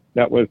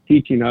 that was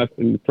teaching us.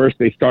 And first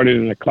they started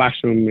in a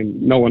classroom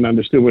and no one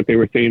understood what they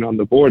were saying on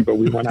the board, but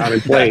we went out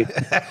and played.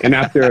 And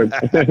after a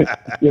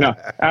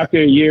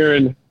year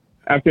and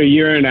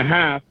a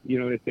half,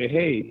 they say,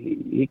 hey,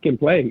 he can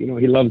play.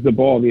 He loves the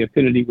ball, the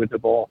affinity with the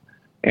ball.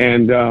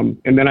 And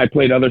then I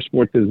played other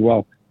sports as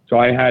well. So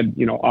I had,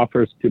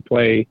 offers to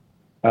play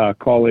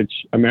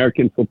college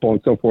American football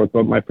and so forth,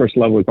 but my first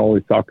love was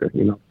always soccer,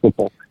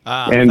 football.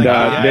 Then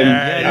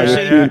I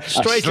was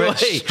straight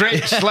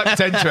slipped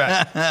into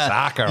it.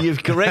 Soccer.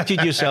 You've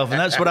corrected yourself, and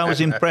that's what I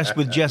was impressed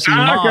with Jesse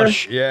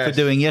Marsh for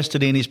doing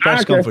yesterday in his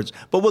press conference.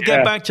 But we'll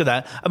get back to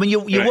that. I mean,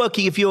 you're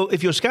working if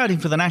you're scouting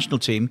for the national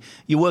team,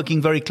 you're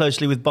working very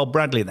closely with Bob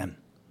Bradley then.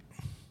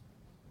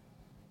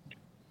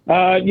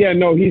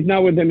 No, he's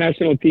not with the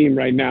national team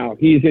right now.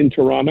 He's in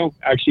Toronto.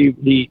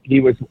 Actually, he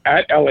was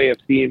at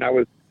LAFC, and I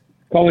was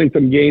calling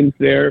some games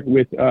there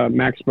with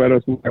Max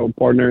Bretos, my old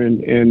partner,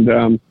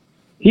 and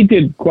he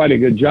did quite a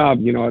good job,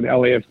 at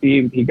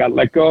LAFC. He got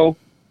let go.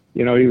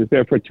 He was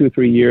there for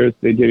 2-3 years.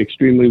 They did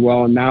extremely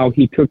well, and now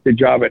he took the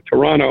job at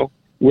Toronto,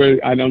 where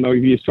I don't know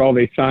if you saw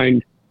they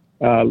signed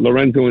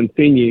Lorenzo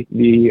Insigne,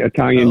 the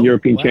Italian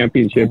European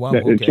Championship,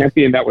 the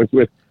champion that was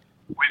with,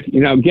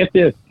 get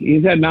this,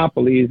 he's at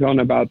Napoli. He's on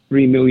about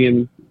 3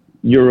 million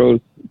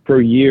euros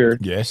per year.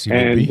 Yes,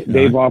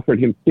 they've offered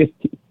him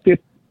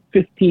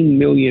 15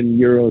 million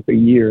euros a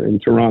year in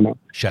Toronto.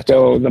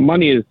 So the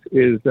money is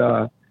very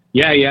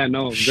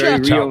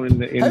real in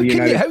the United States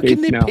now. How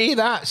can they pay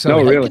that?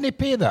 Sorry, how can they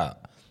pay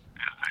that?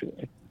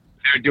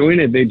 They're doing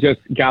it.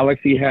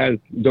 Galaxy has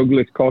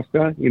Douglas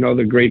Costa,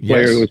 the great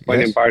player who was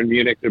playing in Bayern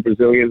Munich, the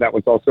Brazilian that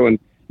was also in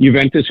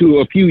Juventus, who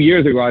a few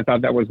years ago I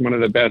thought that was one of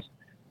the best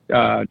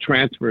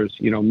transfers,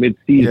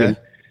 mid-season.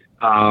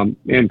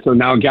 And so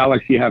now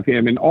Galaxy have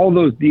him, and all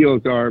those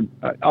deals are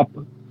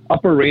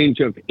upper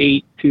range of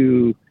 8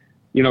 to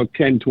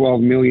 10,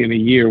 12 million a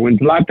year. When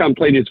Zlatan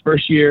played his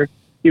first year,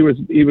 he was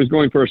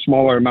going for a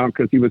smaller amount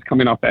because he was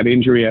coming off that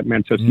injury at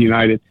Manchester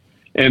United.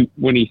 And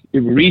when he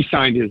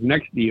re-signed his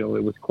next deal,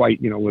 it was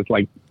quite, was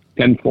like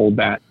tenfold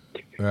that.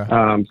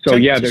 Money's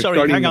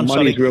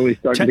really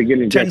starting to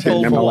get injected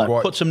in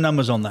MLS. Put some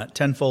numbers on that.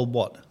 Tenfold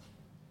what?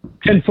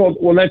 Tenfold.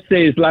 Well, let's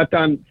say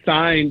Zlatan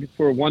signed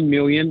for $1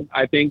 million,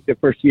 I think, the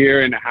first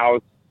year in a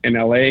house in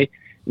LA.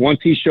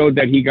 Once he showed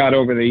that he got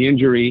over the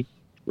injury,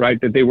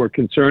 right, that they were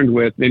concerned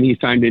with, then he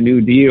signed a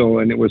new deal,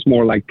 and it was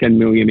more like $10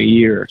 million a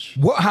year.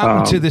 What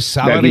happened to the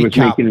salary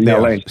cap in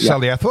LA?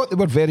 Sully, I thought they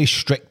were very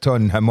strict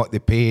on how much they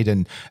paid,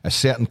 and a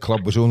certain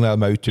club was only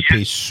allowed to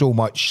pay so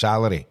much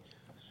salary.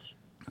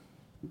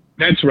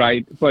 That's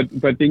right, but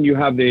then you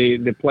have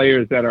the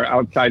players that are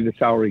outside the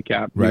salary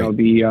cap. Right.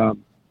 The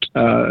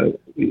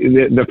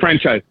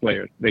franchise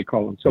players, they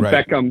call them. So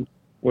right. Beckham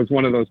was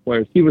one of those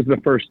players. He was the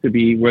first to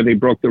be where they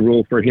broke the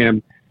rule for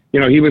him.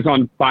 He was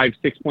on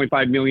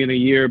 $6.5 million a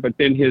year, but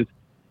then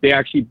they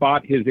actually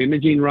bought his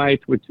imaging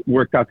rights, which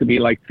worked out to be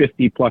like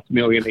 $50+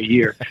 million a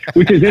year,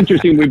 which is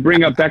interesting. We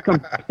bring up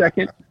Beckham a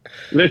second.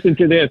 Listen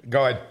to this.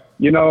 Go ahead.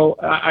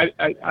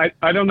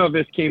 I don't know if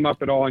this came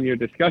up at all in your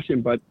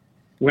discussion, but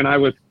when I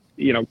was,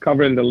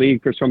 covering the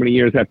league for so many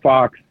years at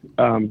Fox,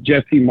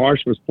 Jesse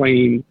Marsh was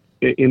playing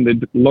in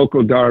the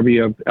local derby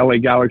of LA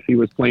Galaxy,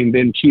 was playing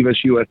then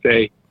Chivas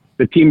USA.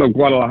 The team of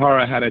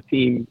Guadalajara had a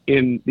team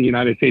in the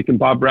United States, and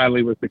Bob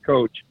Bradley was the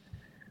coach.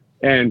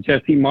 And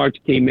Jesse Marsh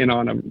came in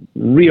on a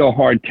real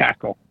hard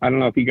tackle. I don't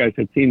know if you guys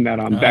had seen that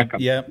on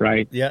Beckham,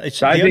 right? Yeah, it's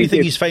so the only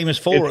thing he's famous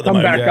for at the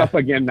moment. It's come back up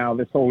again now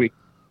this whole week.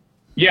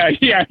 Yeah,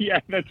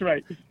 that's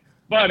right.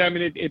 But, I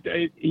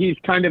mean, he's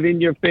kind of in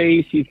your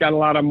face. He's got a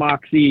lot of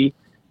moxie.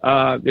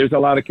 There's a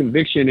lot of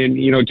conviction. And,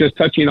 just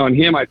touching on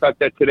him, I thought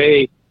that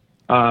today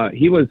I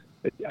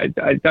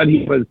thought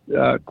he was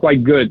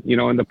quite good,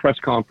 in the press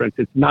conference.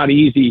 It's not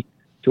easy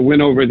to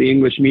win over the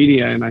English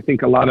media. And I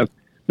think a lot of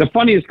the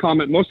funniest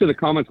most of the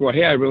comments were,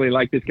 hey, I really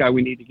like this guy.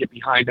 We need to get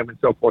behind him and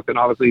so forth. And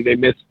obviously they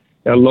missed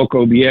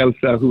Loco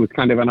Bielsa, who was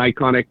kind of an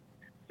iconic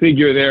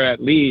figure there at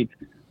Leeds.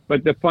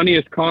 But the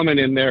funniest comment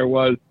in there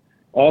was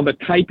all the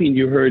typing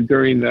you heard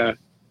during the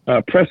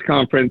press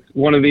conference.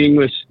 One of the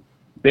English,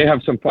 they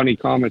have some funny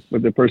comments,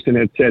 but the person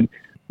had said,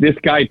 "This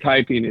guy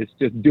typing is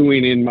just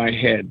doing in my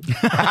head."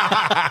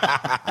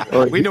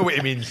 We know what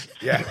he means.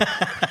 Yeah.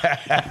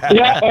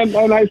 Yeah,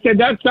 and I said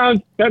that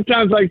sounds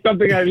like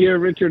something I'd hear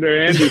Richard or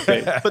Andy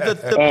say. But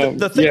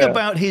the thing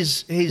about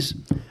his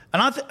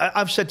and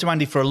I've said to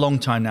Andy for a long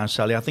time now,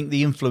 Sally, I think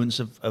the influence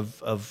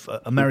of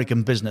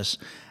American business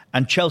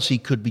and Chelsea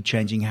could be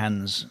changing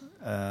hands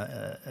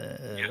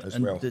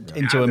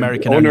into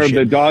American owner ownership.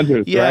 of the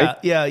Dodgers, right?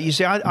 Yeah. You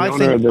see, I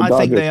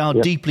think they are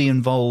deeply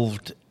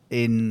involved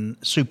in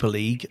Super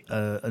League,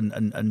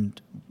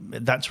 and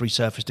that's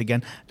resurfaced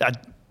again. I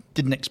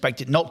didn't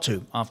expect it not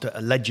to after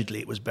allegedly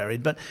it was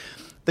buried, but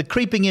the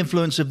creeping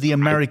influence of the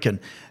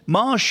American.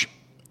 Marsh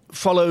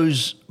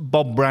follows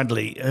Bob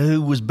Bradley,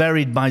 who was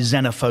buried by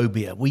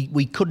xenophobia.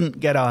 We couldn't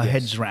get our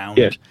heads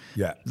round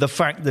the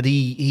fact that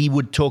he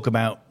would talk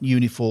about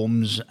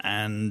uniforms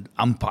and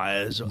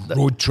umpires,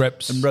 road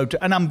trips,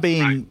 and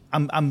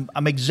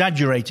I'm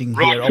exaggerating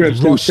road here.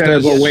 Trips instead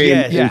of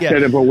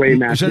away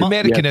matches. It's an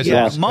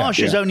Americanism.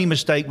 Marsh's only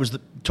mistake was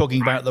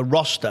talking about the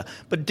roster.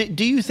 But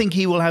do you think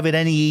he will have it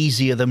any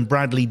easier than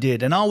Bradley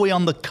did? And are we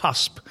on the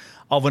cusp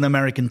of an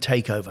American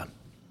takeover?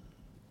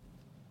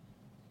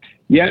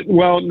 Yeah,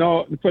 well,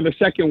 no. For the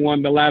second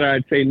one, the latter,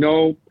 I'd say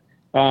no.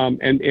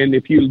 And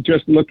if you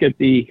just look at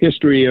the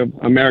history of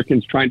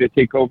Americans trying to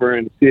take over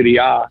in Serie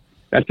A,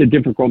 that's a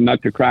difficult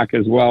nut to crack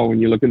as well. When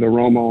you look at the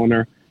Roma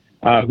owner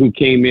who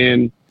came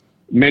in,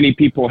 many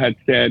people had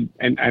said,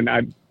 and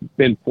I've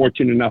been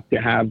fortunate enough to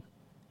have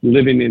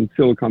living in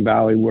Silicon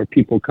Valley where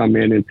people come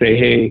in and say,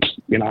 hey,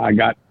 I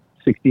got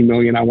 60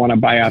 million. I want to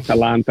buy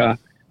Atalanta.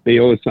 They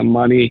owe us some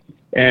money.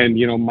 And,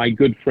 my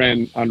good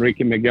friend,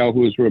 Enrique Miguel,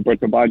 who is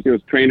Roberto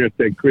Baggio's trainer,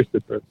 said,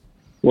 Christopher,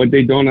 what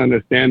they don't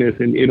understand is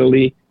in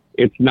Italy,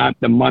 it's not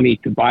the money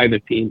to buy the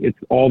team. It's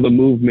all the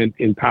movement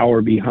and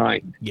power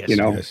behind.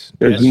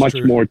 There's much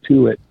more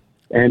to it.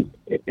 And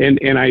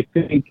I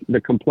think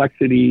the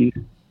complexities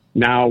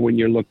now when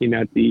you're looking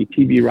at the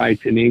TV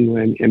rights in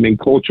England, and then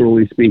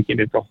culturally speaking,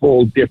 it's a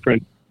whole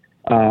different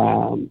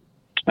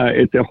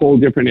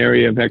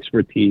area of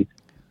expertise.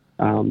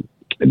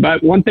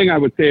 But one thing I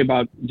would say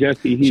about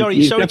Jesse, he's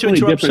sorry definitely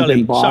to interrupt, different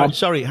than Bob.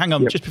 Sorry, hang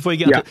on, just before you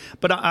get into it.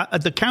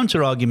 But the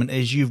counter argument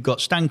is you've got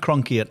Stan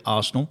Kroenke at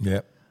Arsenal.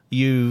 Yeah.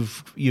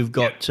 You've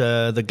got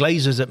the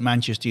Glazers at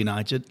Manchester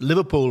United.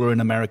 Liverpool are in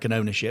American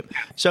ownership.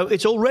 So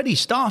it's already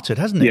started,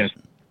 hasn't it? Yes.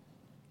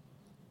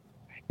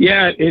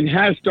 Yeah, it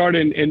has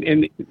started.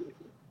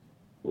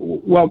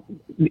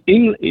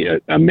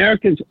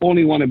 Americans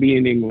only want to be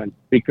in England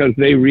because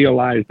they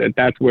realize that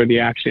that's where the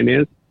action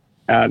is.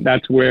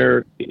 That's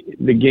where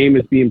the game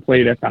is being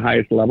played at the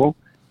highest level.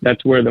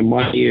 That's where the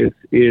money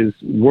is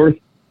worth.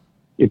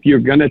 If you're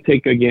going to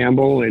take a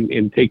gamble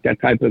and take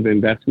that type of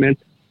investment,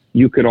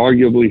 you could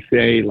arguably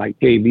say, like,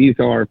 hey, these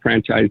are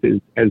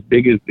franchises as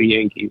big as the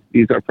Yankees.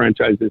 These are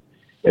franchises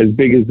as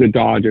big as the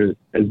Dodgers,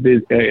 as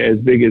big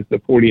as the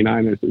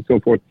 49ers and so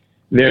forth.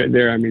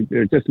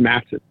 They're just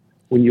massive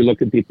when you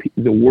look at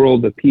the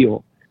world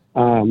appeal.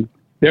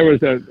 There was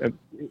the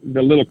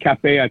little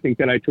cafe, I think,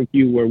 that I took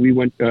you where we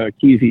went,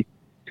 Keezy,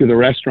 to the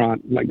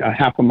restaurant like a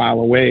half a mile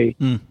away.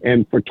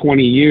 And for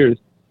 20 years,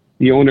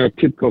 the owner of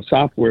Tibco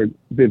Software,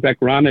 Vivek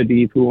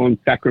Ranadive, who owned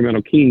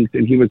Sacramento Kings,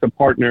 and he was a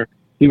partner.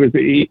 He was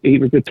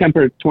a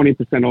tempered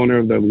 20% owner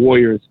of the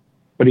Warriors,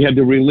 but he had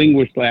to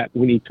relinquish that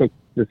when he took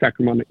the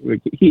Sacramento.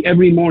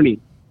 Every morning,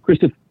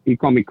 Christoph, he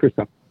called me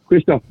Christoph.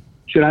 Christoph,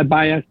 should I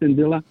buy Aston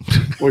Villa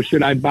or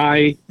should I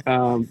buy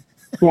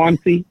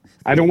Swansea?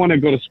 I don't want to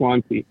go to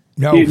Swansea.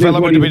 No,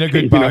 Villa would have been a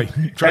good buy.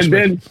 Trust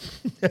me.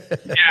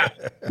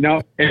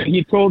 And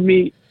he told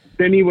me,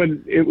 then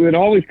it would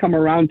always come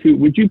around to,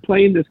 would you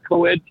play in this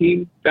co-ed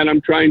team that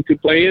I'm trying to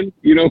play in?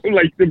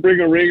 Like to bring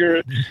a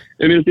ringer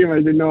in his team.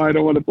 I said, no, I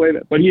don't want to play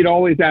that. But he'd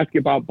always ask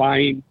about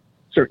buying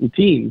certain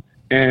teams.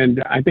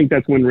 And I think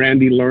that's when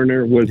Randy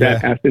Lerner was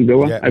at Aston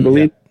Villa, I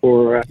believe.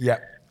 So,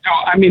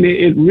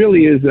 it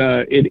really is,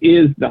 it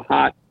is the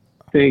hot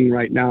thing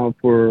right now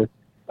for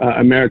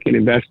American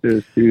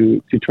investors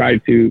to try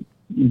to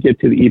get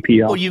to the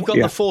EPL. Well, you've got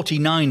the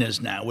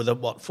 49ers now with a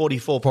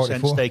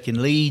 44% stake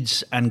in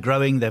Leeds and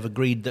growing. They've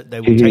agreed that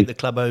they will take the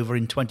club over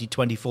in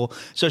 2024.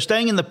 So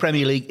staying in the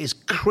Premier League is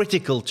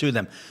critical to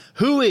them.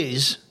 Who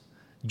is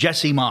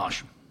Jesse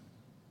Marsh?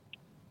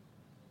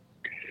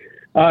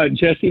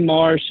 Jesse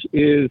Marsh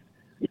is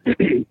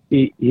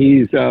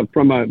he's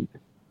from a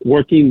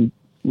working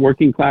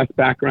class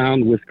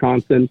background,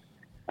 Wisconsin.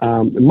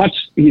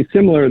 He's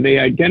similar. They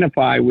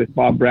identify with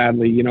Bob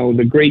Bradley.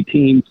 The great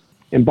teams.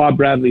 And Bob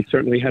Bradley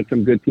certainly had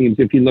some good teams.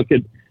 If you look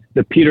at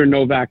the Peter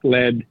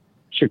Novak-led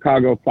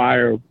Chicago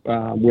Fire,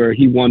 where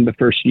he won the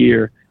first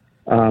year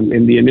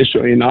in the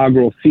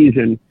inaugural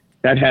season,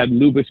 that had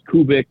Lubis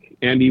Kubik.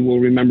 Andy will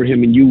remember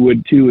him, and you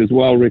would too as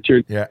well,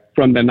 Richard,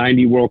 from the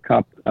 90 World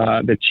Cup,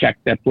 the Czech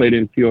that played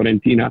in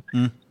Fiorentina.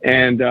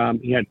 And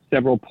he had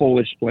several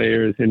Polish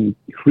players, and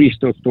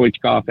Hristo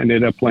Stoichkov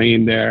ended up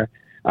playing there.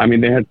 I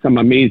mean, they had some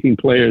amazing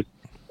players.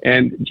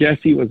 And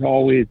Jesse was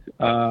always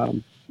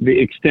the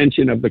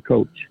extension of the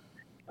coach.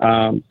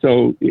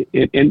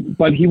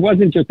 But he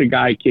wasn't just a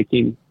guy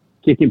kicking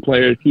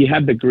players. He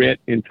had the grit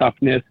and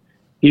toughness.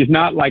 He's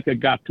not like a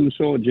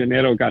Gattuso,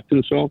 Gennaro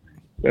Gattuso,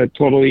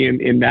 totally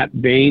in that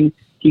vein.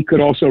 He could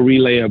also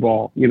relay a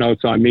ball,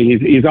 So, I mean,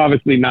 he's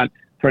obviously not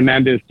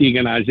Fernandez,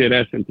 Tigana,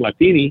 Jerez, and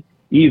Platini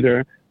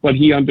either, but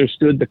he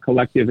understood the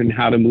collective and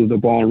how to move the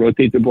ball and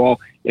rotate the ball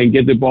and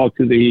get the ball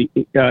to the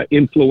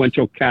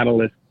influential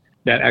catalyst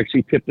that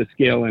actually tipped the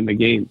scale in the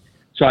game.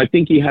 So I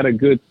think he had a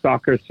good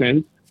soccer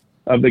sense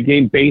of the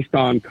game based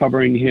on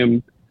covering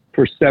him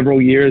for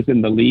several years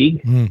in the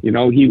league.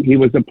 He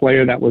was a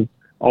player that was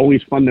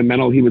always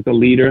fundamental. He was a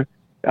leader.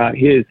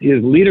 His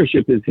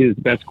leadership is his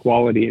best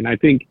quality. And I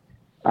think,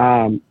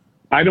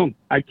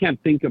 I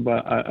can't think of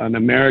an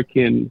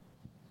American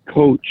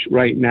coach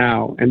right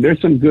now. And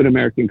there's some good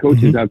American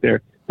coaches out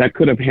there that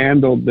could have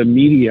handled the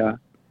media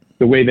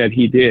the way that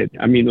he did.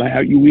 I mean,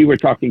 like we were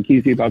talking,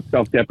 Kesey, about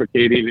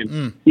self-deprecating,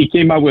 and he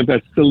came up with a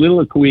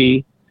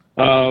soliloquy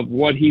of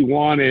what he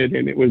wanted,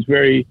 and it was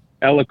very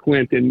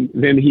eloquent. And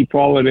then he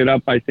followed it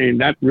up by saying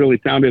that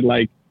really sounded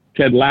like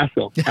Ted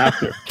Lasso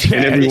after,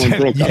 and everyone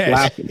broke up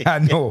laughing. I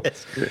know.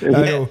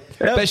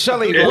 But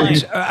Sully,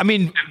 I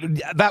mean,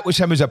 that was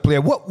him as a player.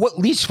 What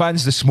Leeds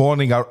fans this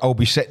morning I'll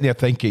be sitting there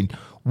thinking,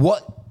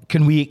 what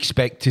can we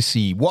expect to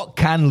see? What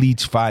can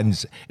Leeds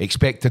fans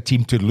expect a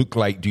team to look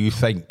like, do you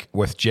think,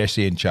 with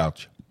Jesse in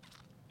charge?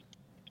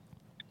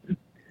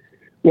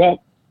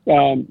 Well,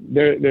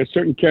 there are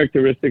certain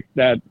characteristics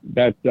that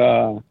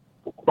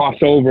cross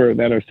over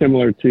that are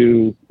similar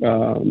to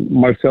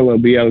Marcelo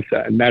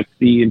Bielsa, and that's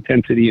the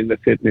intensity and the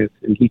fitness.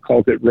 And he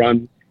calls it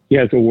run. He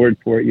has a word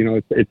for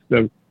it.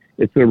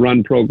 It's the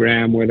run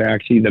program where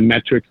the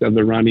metrics of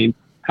the running,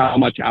 how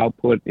much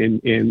output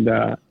and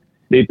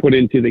they put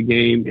into the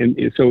game.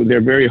 And so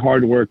they're very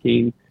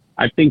hardworking.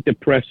 I think the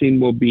pressing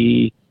will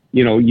be,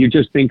 you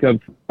just think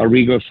of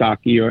Arrigo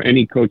Sacchi or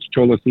any coach,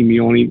 Cholo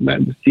Simeone.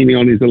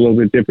 Simeone is a little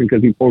bit different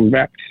because he pulls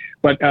back,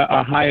 but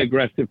a high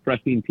aggressive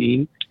pressing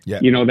team,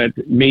 that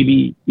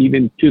maybe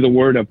even to the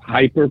word of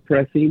hyper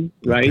pressing,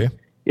 right? Okay.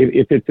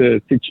 If it's a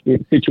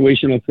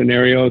situational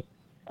scenarios.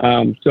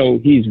 So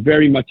he's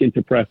very much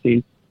into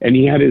pressing, and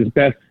he had his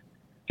best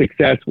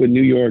success with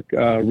New York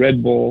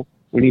Red Bull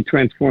when he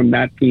transformed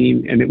that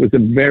team, and it was a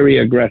very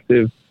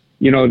aggressive.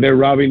 They're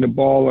robbing the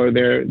ball, or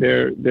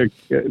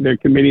they're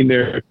committing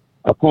their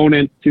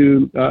opponent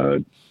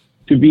to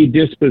be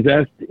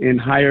dispossessed in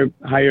higher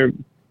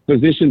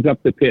positions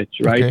up the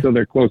pitch, right? Okay. So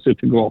they're closer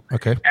to goal.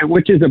 Okay. And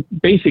which is a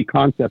basic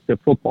concept of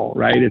football,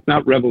 right? It's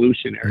not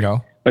revolutionary,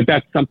 but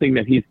that's something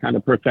that he's kind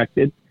of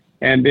perfected.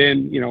 And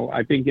then,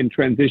 I think in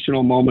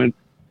transitional moments,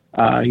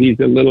 he's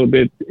a little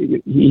bit.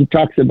 He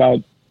talks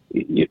about.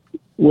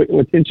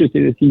 What's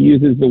interesting is he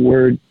uses the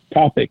word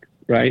topics,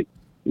 right?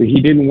 He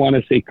didn't want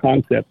to say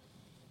concepts.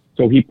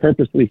 So he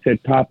purposely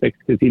said topics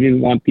because he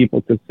didn't want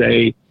people to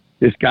say,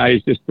 this guy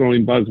is just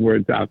throwing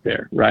buzzwords out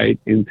there, right?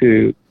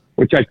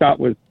 Which I thought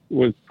was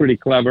pretty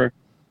clever.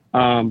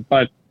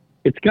 But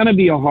it's going to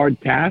be a hard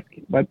task.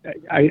 But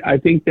I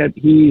think that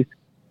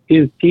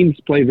his teams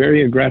play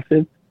very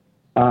aggressive.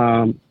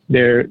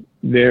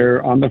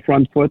 They're on the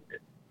front foot,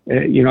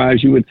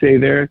 as you would say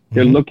there.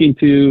 They're looking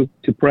to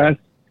press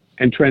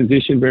and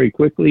transition very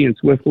quickly and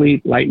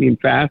swiftly, lightning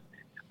fast.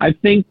 I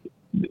think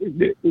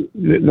the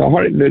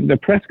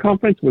press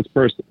conference was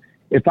personal.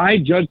 If I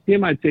judged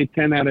him, I'd say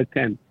 10 out of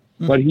 10.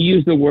 But he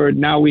used the word,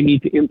 now we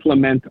need to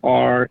implement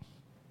our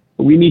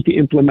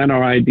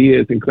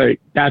ideas and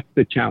clarity. That's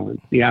the challenge,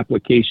 the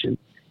application.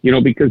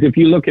 Because if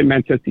you look at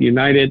Manchester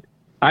United,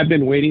 I've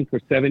been waiting for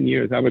 7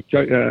 years. I was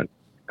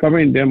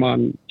covering them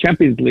on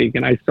Champions League,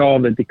 and I saw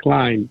the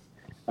decline.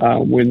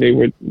 When they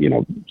were,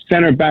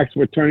 center backs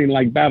were turning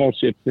like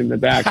battleships in the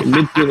back, and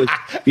midfielders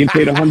being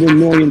paid 100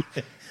 million.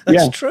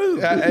 That's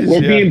true.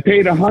 Being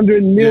paid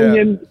 100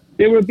 million. Yeah.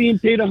 They were being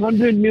paid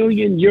 100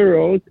 million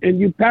euros, and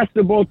you pass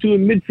the ball to a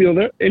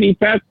midfielder, and he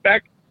passed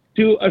back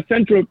to a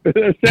center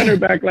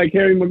back like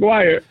Harry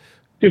Maguire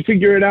to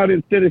figure it out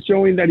instead of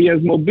showing that he has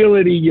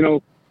mobility.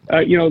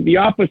 The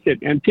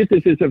opposite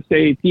antithesis of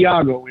say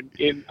Thiago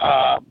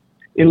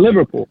in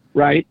Liverpool,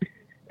 right?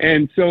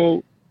 And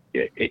so.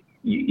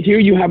 Here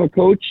you have a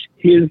coach,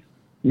 his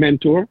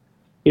mentor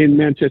in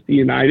Manchester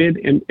United,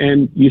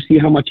 and you see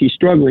how much he's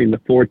struggling. The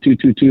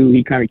 4-2-2-2,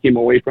 he kind of came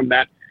away from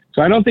that.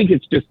 So I don't think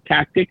it's just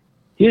tactics.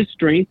 His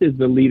strength is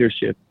the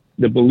leadership,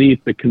 the belief,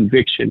 the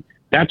conviction.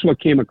 That's what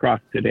came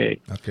across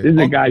today. Okay. This is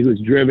a guy who's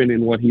driven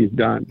in what he's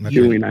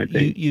doing, I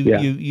think.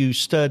 You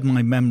stirred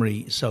my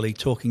memory, Sully,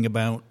 talking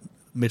about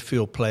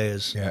midfield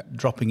players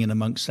dropping in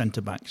amongst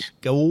centre-backs.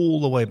 Go all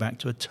the way back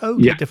to a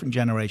totally different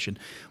generation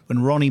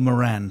when Ronnie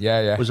Moran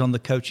was on the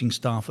coaching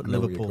staff at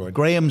Liverpool.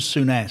 Graham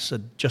Souness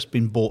had just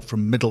been bought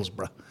from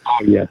Middlesbrough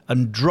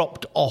and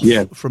dropped off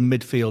from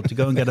midfield to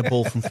go and get a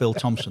ball from Phil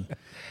Thompson.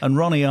 And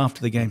Ronnie, after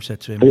the game, said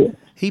to him,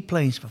 he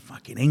plays for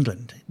fucking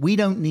England. We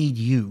don't need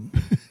you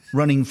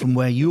running from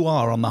where you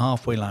are on the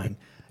halfway line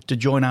to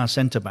join our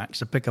centre-backs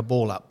to pick a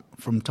ball up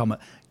from Thomas.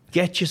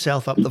 get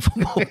yourself up the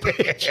football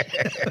pitch.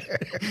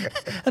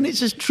 And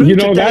it's as true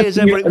today as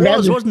ever it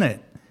was, wasn't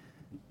it?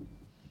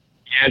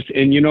 Yes,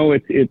 and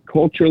it's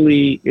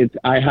culturally,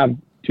 I have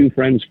two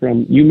friends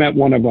you met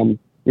one of them,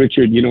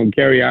 Richard,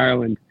 Gary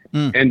Ireland,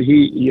 and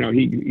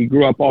he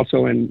grew up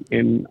also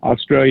in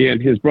Australia,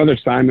 and his brother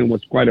Simon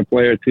was quite a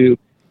player too.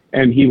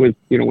 And he was,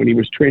 when he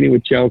was training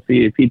with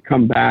Chelsea, if he'd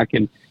come back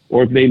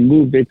or if they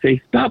moved, they'd say,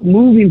 "Stop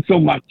moving so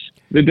much."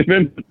 The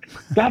defense,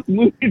 "Stop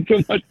moving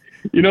so much."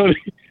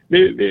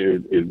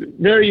 It's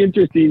very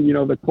interesting,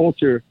 the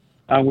culture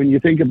when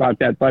you think about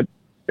that. But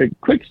a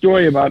quick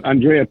story about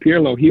Andrea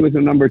Pirlo. He was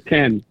a number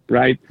 10,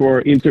 right, for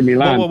Inter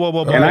Milan.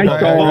 Whoa.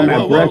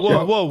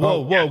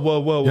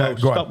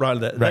 Stop right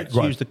there. Let's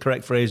use the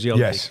correct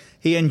phraseology. Yes.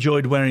 He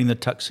enjoyed wearing the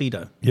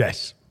tuxedo.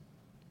 Yes.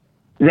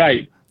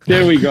 Right.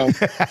 There we go.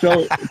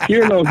 So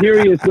Pirlo,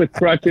 here he is with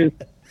crutches.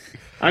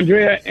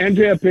 Andrea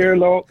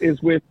Pirlo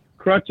is with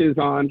crutches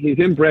on. He's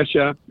in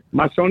Brescia.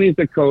 Massoni's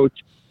the coach.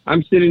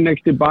 I'm sitting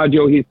next to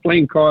Baggio. He's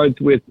playing cards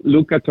with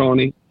Luca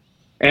Toni.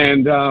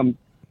 And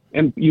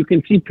you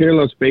can see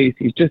Pirlo's face.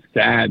 He's just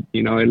sad.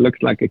 It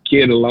looks like a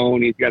kid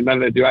alone. He's got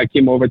nothing to do. I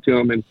came over to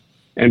him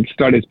and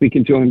started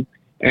speaking to him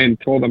and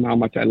told him how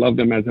much I loved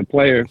him as a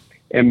player.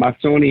 And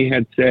Massoni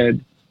had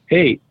said,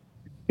 "Hey,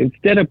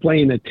 instead of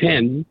playing a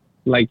 10,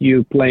 like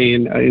you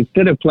playing,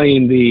 instead of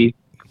playing the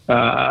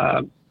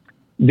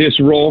this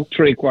role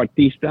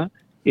trequartista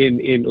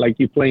in like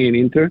you play in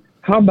Inter,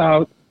 how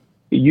about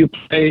you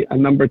play a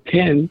number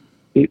 10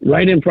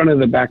 right in front of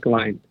the back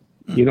line?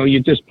 You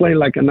just play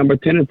like a number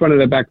 10 in front of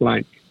the back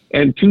line."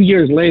 And 2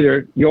 years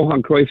later,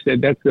 Johan Cruyff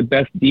said that's the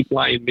best deep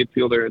line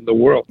midfielder in the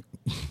world.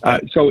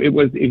 So it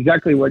was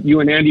exactly what you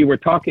and Andy were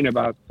talking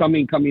about.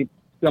 Someone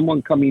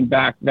coming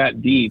back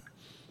that deep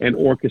and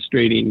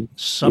orchestrating,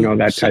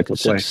 that type of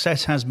play.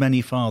 Success has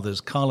many fathers.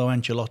 Carlo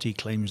Ancelotti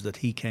claims that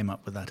he came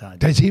up with that idea.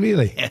 Does he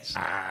really? Yes.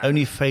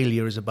 Only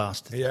failure is a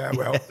bastard. Yeah,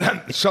 well,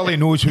 Sully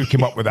knows who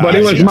came up with that. But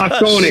it was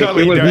Massoni.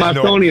 It was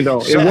Massoni,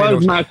 though. It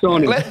was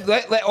Massoni.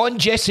 Let on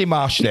Jesse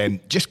Marsch then,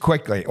 just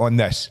quickly on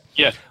this.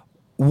 Yes.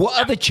 What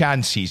are the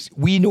chances?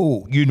 We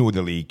know, you know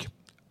the league.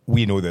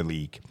 We know the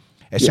league.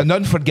 It's an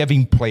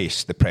unforgiving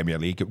place, the Premier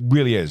League. It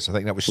really is. I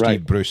think that was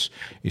Steve Bruce.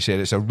 He said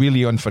it's a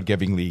really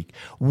unforgiving league.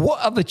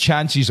 What are the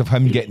chances of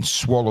him getting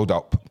swallowed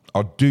up?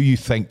 Or do you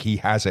think he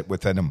has it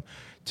within him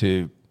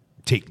to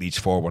take these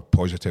forward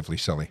positively,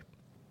 Sully?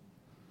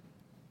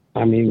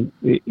 I mean,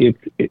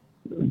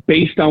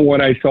 based on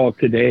what I saw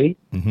today,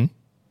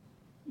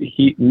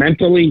 he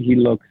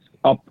looks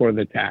up for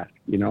the task,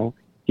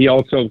 He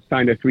also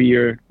signed a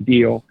 3-year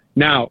deal.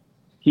 Now,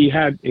 he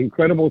had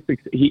incredible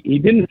success. He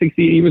didn't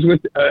succeed. He was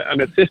with an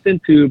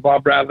assistant to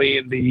Bob Bradley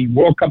in the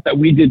World Cup that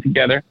we did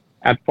together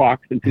at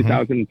Fox in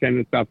 2010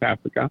 in South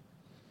Africa.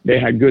 They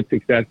had good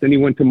success. Then he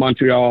went to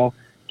Montreal.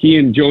 He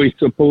and Joey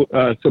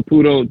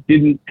Saputo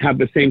didn't have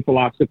the same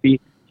philosophy.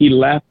 He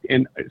left,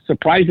 and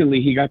surprisingly,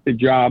 he got the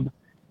job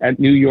at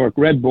New York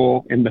Red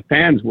Bull, and the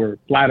fans were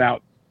flat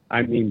out,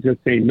 just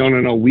saying,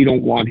 no, we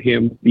don't want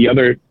him. The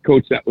other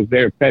coach that was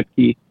there,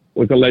 Petke,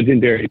 was a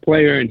legendary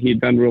player, and he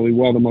had done really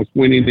well, the most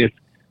winningest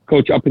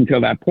coach up until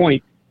that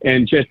point.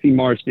 And Jesse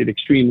Marsch did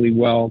extremely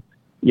well.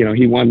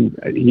 He won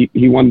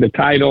the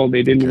title.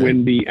 They didn't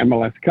win the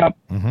MLS Cup.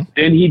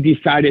 Then he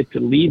decided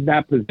to leave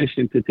that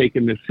position to take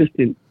an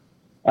assistant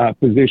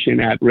position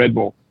at Red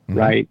Bull,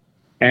 right?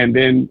 And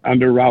then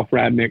under Ralph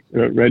Rangnick,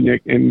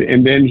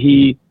 and then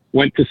he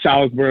went to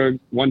Salzburg,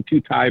 won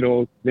 2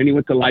 titles. Then he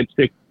went to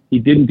Leipzig. He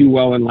didn't do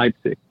well in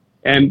Leipzig.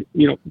 And,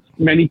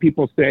 many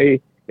people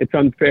say it's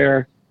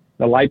unfair,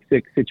 the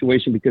Leipzig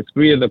situation, because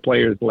 3 of the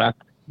players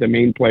left, the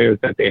main players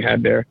that they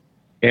had there.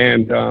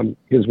 And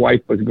his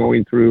wife was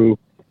going through,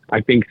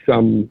 I think,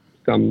 some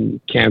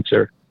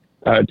cancer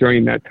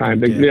during that time.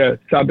 The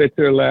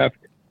Sabitzer left,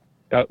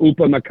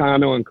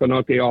 Upamecano and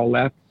Konote all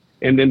left.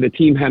 And then the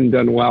team hadn't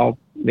done well.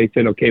 They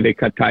said, okay, they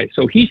cut ties.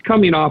 So he's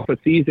coming off a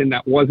season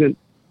that wasn't,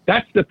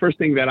 that's the first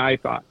thing that I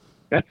thought.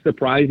 That's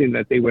surprising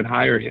that they would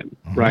hire him,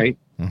 right?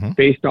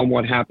 Based on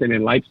what happened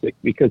in Leipzig,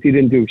 because he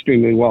didn't do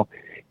extremely well.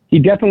 He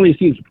definitely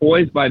seems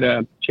poised by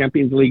the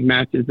Champions League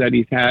matches that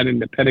he's had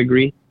and the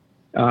pedigree.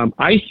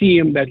 I see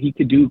him that he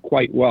could do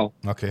quite well.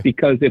 Okay.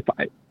 Because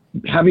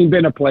having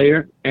been a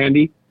player,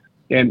 Andy,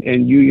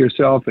 and you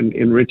yourself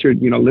and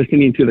Richard,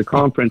 listening to the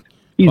conference,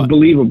 he's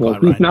believable.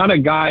 He's not a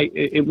guy.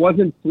 It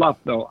wasn't fluff,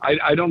 though.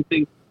 I don't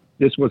think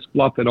this was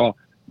fluff at all.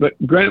 But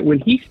Grant, when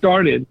he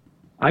started,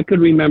 I could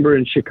remember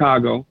in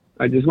Chicago.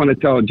 I just want to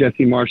tell a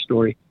Jesse Marsch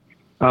story.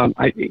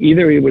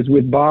 Either it was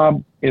with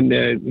Bob and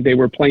they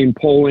were playing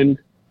Poland,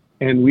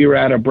 and we were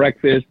at a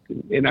breakfast.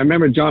 And I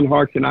remember John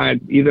Harkes and I,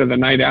 either the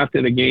night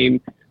after the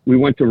game, we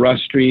went to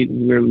Rush Street,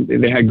 and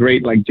they had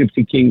great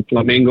Gypsy King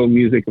flamenco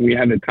music, and we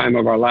had the time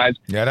of our lives.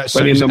 Yeah, that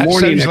sounds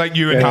like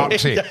you and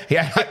Harksy.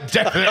 Yeah, that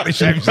definitely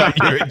sounds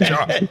like you and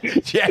John.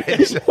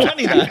 Yes.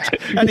 Funny that.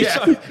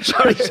 And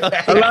sorry.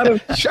 A lot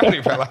of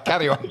sorry, fella.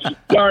 Carry on.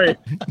 Sorry.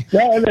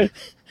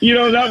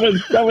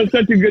 that was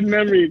such a good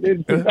memory.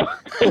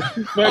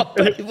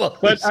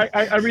 But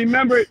I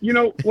remember, you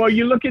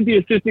look at the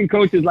assistant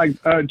coaches, like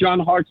John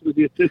Hartz was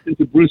the assistant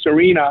to Bruce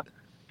Arena,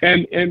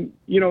 and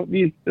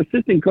these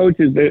assistant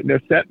coaches,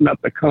 they're setting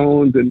up the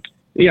cones, and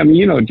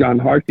John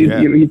Hartz,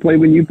 he played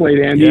when you played,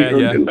 Andy,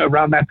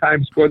 around that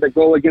time, scored the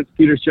goal against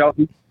Peter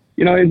Shelton.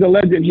 He's a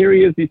legend. Here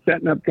he is. He's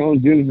setting up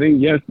cones, doing the thing.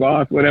 Yes,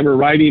 boss, whatever,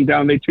 writing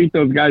down. They treat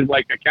those guys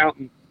like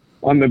accountants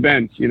on the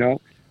bench,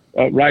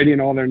 writing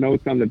all their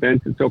notes on the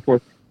bench and so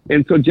forth.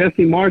 And so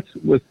Jesse Martz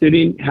was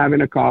sitting,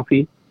 having a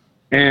coffee,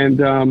 and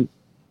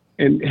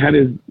had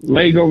his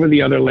leg over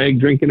the other leg,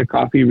 drinking a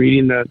coffee,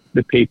 reading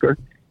the paper.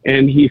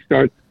 And he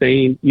starts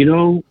saying,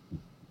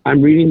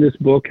 I'm reading this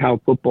book, How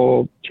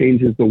Football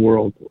Changes the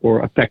World or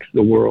Affects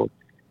the World.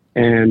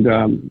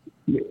 And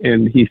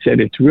he said,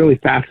 it's really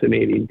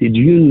fascinating. Did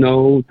you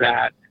know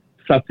that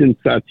such and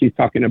such, he's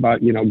talking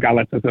about,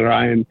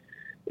 Galatasaray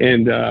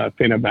and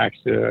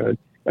Fenerbahce,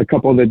 a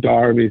couple of the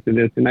derbies and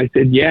this. And I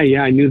said,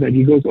 yeah, I knew that.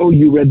 He goes, oh,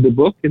 you read the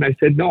book? And I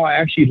said, no, I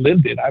actually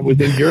lived it. I was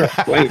in Europe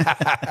playing,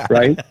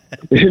 right?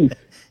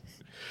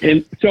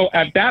 And so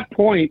at that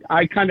point,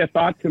 I kind of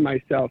thought to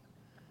myself,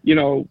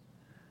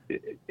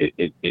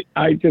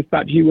 I just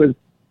thought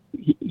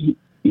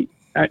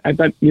I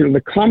thought,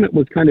 the comment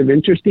was kind of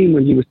interesting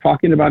when he was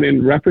talking about it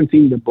and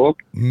referencing the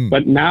book.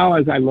 But now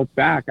as I look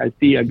back, I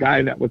see a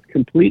guy that was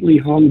completely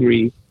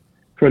hungry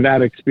for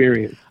that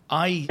experience.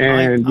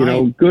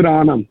 Good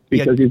on him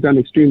because he's done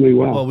extremely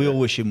well. Well, we all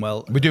wish him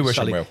well. We do wish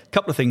Sally. him well. A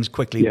couple of things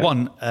quickly. Yeah.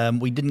 One,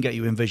 we didn't get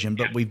you in Vision,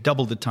 but we've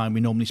doubled the time we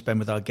normally spend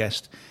with our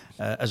guest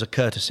as a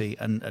courtesy,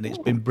 and it's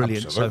been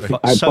brilliant so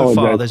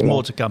far. There's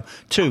more to come.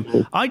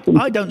 Two, I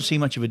don't see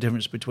much of a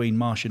difference between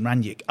Marsh and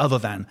Rangnick, other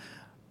than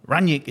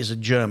Rangnick is a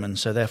German,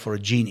 so therefore a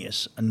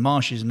genius, and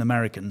Marsh is an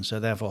American, so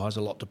therefore has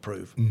a lot to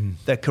prove.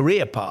 Their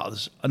career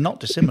paths are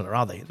not dissimilar,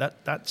 are they?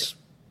 That's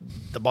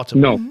the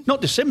bottom. No.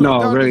 Not dissimilar.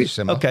 No, very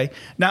similar. Okay.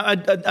 Now,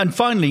 and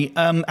finally,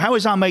 how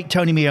is our mate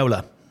Tony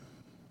Meola?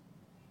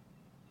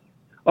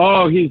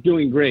 Oh, he's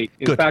doing great.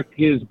 In fact,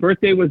 his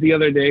birthday was the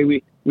other day.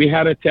 We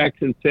had a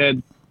text and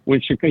said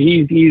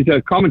he's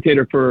a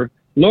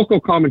local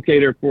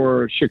commentator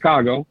for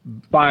Chicago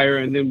Fire,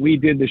 and then we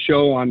did the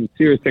show on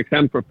Sirius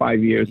XM for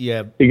 5 years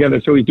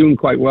together. So he's doing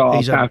quite well.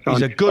 He's a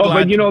good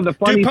lad. But the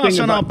funny do pass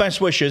thing on our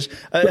best wishes.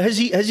 Has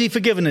he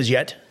forgiven us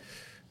yet?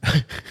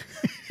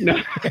 No.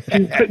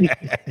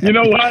 You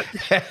know what?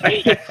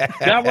 I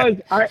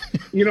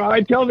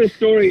tell this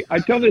story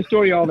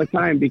all the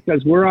time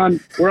because we're on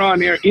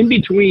air in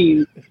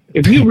between.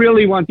 If you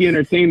really want the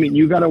entertainment,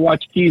 you got to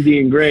watch Kesey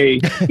and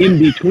Gray in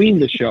between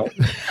the show,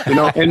 and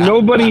no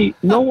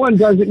one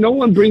does it. No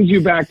one brings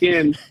you back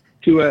in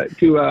to a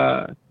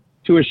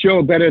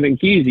show better than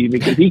Kesey,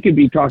 because he could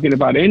be talking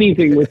about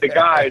anything with the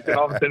guys, and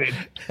all of a sudden,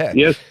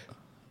 yes,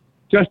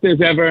 just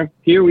as ever,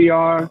 here we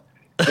are.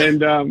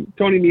 And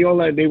Tony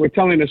Meola, they were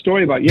telling a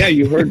story about,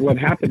 you heard what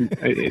happened,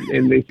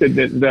 and they said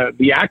that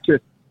the actress,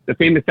 the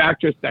famous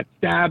actress that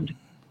stabbed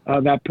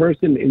that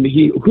person, and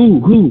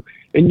who.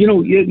 And,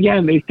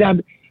 and they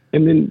stabbed,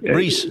 and then,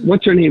 Reese.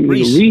 What's her name?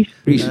 Reese.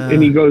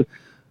 And he goes,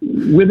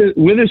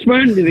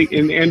 Witherspoon?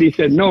 And Andy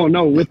said, no,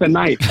 with a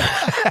knife.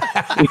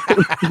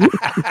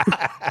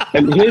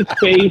 And his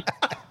face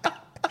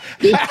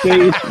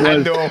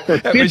was for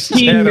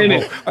 15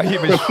 minutes. For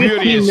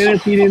 15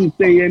 minutes, he didn't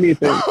say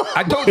anything.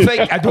 I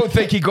don't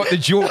think he got the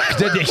joke,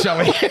 did he,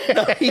 Sally?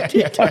 No, he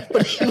did,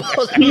 but he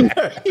wasn't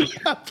very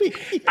happy.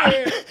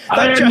 I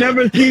had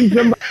never seen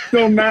somebody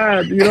so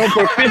mad,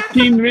 for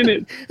 15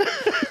 minutes.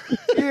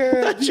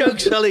 That joke,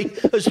 Sully,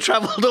 has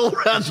travelled all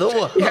around the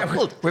world.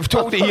 Yeah, we've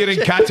told it here in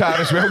Qatar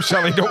as well,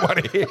 Sully, don't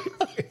worry.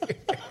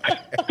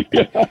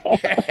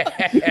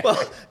 Well,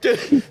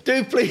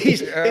 do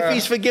please, if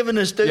he's forgiven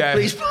us,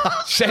 please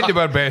send him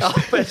our best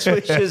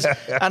wishes.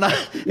 And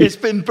it's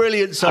been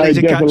brilliant, Sully,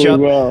 to catch up.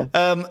 Will.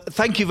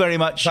 Thank you very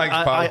much. Thanks,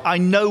 pal. I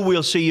know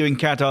we'll see you in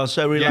Qatar,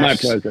 so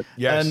relax. My pleasure.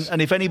 Yes.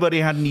 And if anybody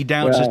had any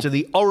doubts as to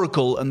the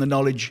oracle and the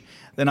knowledge,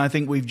 then I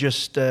think we've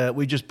just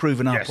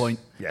proven our point.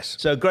 Yes.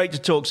 So great to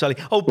talk, Sully.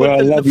 Oh, but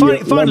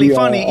finally,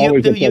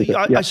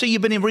 I see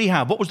you've been in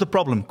rehab. What was the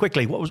problem?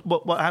 Quickly,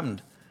 what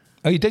happened?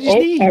 Oh, you did his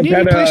knee had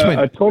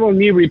replacement? A total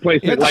knee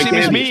replacement. Same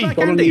as me.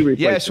 Total knee replacement.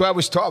 Yeah, so I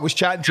was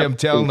chatting to him,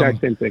 telling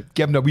him,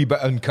 giving him a wee bit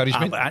of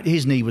encouragement.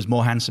 His knee was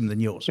more handsome than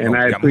yours. And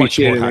I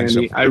appreciate it,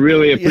 Andy. I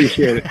really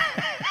appreciate it.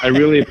 I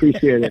really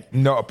appreciate it.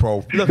 Not a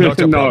problem. Not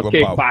a problem,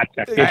 You pal. got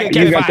the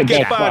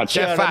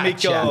best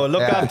amico.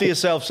 Look after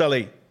yourself,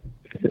 Sully.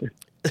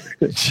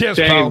 Cheers,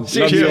 pal.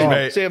 Cheers,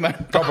 mate. See you,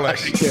 man. God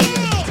bless.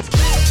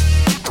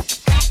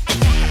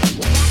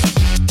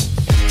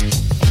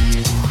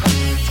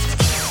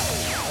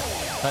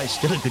 It's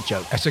still a good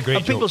joke. That's a great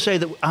joke. People say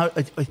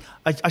that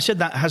I said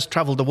that has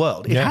travelled the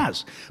world. It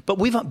has, but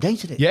we've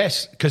updated it.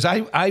 Yes, because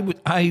I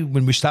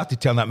when we started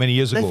telling that many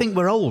years ago, they think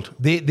we're old.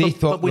 They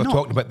thought we were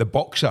talking about the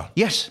boxer.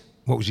 Yes.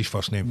 What was his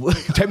first name?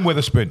 Tim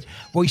Witherspoon.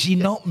 Well, you see,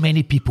 not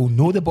many people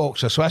know the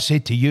boxer. So I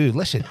said to you,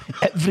 listen,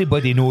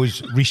 everybody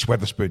knows Reese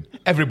Witherspoon.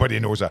 Everybody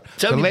knows her.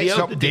 So let's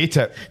update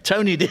it.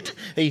 Tony did.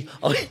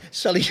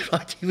 Sully's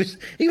right. He was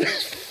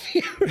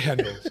furious. I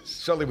know.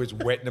 Sully was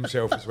wetting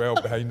himself as well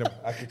behind him.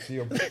 I could see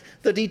him.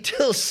 That he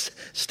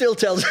still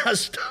tells our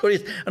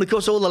stories. And of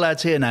course, all the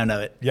lads here now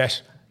know it.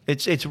 Yes.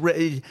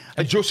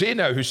 And Jose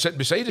now, who's sitting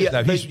beside us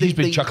now, he's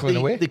been chuckling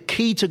away. The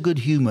key to good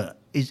humour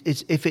is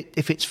if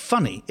it's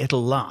funny,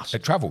 it'll last.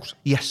 It travels.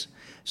 Yes.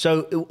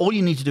 So all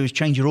you need to do is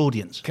change your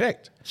audience.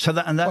 Correct. So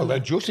that well,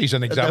 Josie's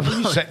an example.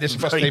 This is the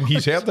first time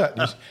he's heard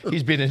that.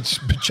 He's been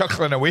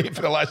chuckling away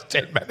for the last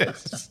 10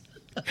 minutes.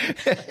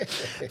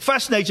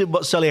 Fascinated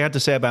what Sully had to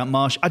say about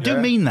Marsh. I do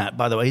mean that,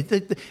 by the way.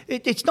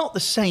 It's not the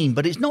same,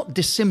 but it's not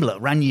dissimilar,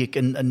 Rangnick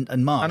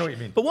and Marsh. I know what you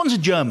mean. But one's a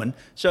German,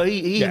 so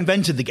he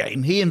invented the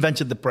game. He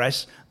invented the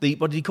press.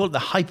 What did he call it? The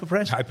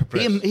hyperpress?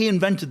 Hyperpress. He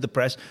invented the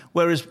press,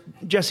 whereas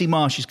Jesse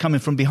Marsh is coming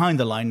from behind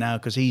the line now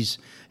because he's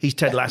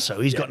Ted Lasso.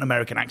 He's got an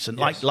American accent.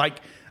 Yes.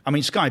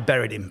 Sky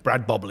buried him,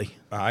 Brad Bobley.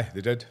 Aye,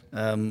 they did.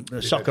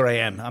 Soccer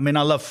AM. I mean,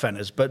 I love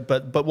Fenners,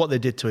 but what they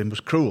did to him was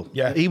cruel.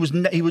 Yeah. He was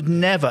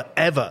never,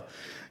 ever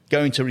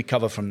going to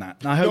recover from that.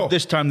 And I hope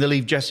this time they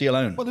leave Jesse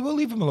alone. Well, they will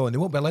leave him alone. They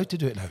won't be allowed to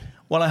do it now.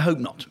 Well, I hope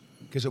not.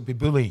 Because it'll be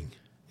bullying.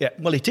 Yeah,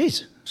 well, it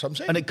is. So I'm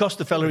saying. And it cost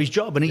the fella his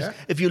job. And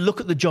if you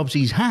look at the jobs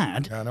he's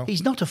had,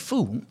 he's not a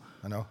fool.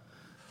 I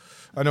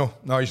know.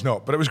 No, he's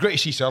not. But it was great to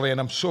see Sully, and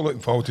I'm so looking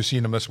forward to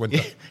seeing him this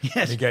winter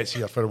when he gets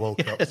here for the World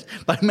Cup.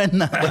 But I meant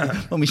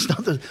that when we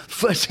started, the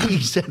first thing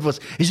he said was,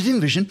 is it in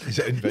Vision? Is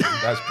it in Vision?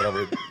 That's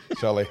brilliant.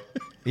 Sully.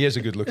 He is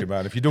a good-looking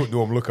man. If you don't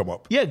know him, look him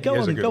up. Yeah, go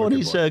on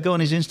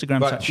his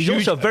Instagram. He's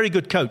also a very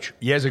good coach.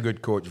 He is a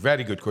good coach,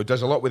 very good coach.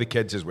 Does a lot with the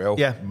kids as well.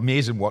 Yeah.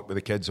 Amazing work with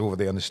the kids over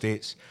there in the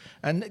States.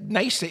 And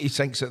nice that he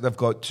thinks that they've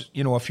got,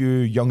 a few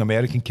young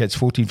American kids,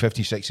 14,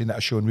 15, 16, that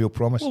are showing real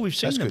promise. Well, we've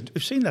seen them.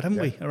 We've seen that, haven't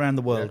we, around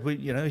the world?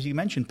 Yeah. As you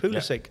mentioned,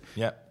 Pulisic,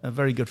 a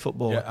very good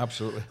footballer. Yeah,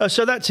 absolutely.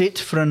 So that's it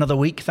for another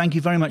week. Thank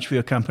you very much for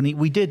your company.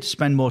 We did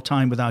spend more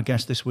time with our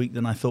guest this week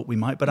than I thought we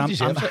might, but I'm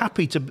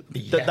happy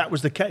that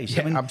was the case.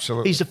 Yeah,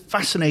 absolutely. He's a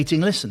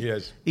fascinating listen. He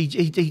is.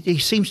 He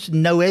seems to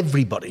know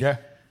everybody. Yeah.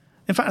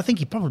 In fact, I think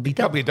he probably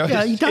does. Probably does.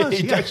 Yeah, he does.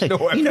 He does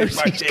know everybody. He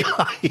knows these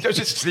guys. He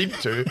doesn't seem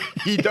to.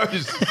 He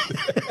does.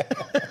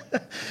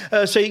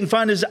 So you can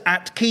find us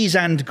at Keys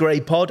and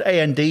Grey Pod,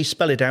 A-N-D,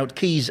 spell it out,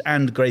 Keys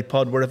and Grey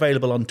Pod. We're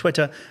available on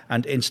Twitter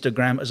and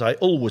Instagram. As I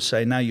always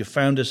say, now you've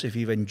found us, if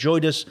you've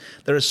enjoyed us.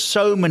 There are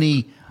so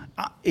many,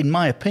 in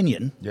my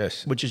opinion,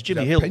 which is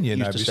Jimmy Hill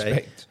used to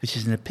say, this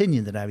is an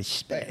opinion that I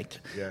respect.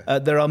 Yeah.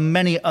 There are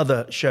many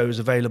other shows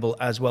available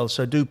as well,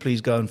 so do please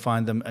go and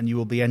find them, and you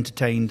will be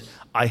entertained,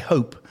 I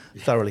hope,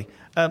 thoroughly.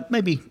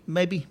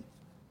 Maybe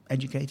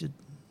educated.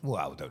 Well,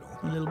 I don't know.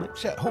 A little bit.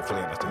 Hopefully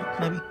entertained.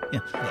 Maybe.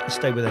 Yeah.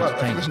 Stay with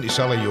entertainment. Listen to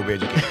Sully, you'll be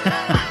educated.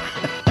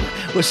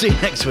 We'll see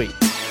you next week.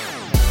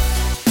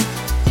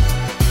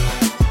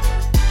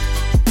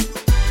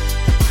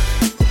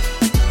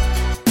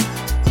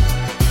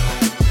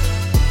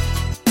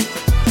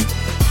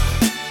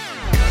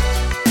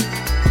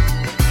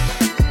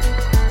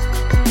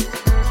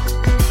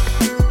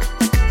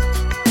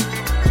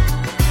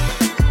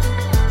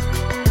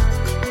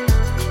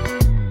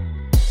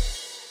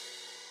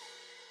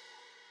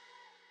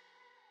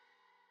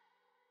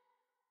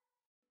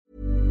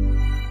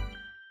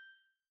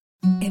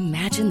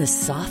 Imagine the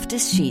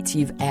softest sheets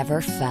you've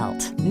ever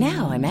felt.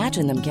 Now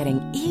imagine them getting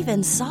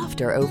even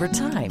softer over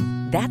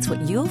time. That's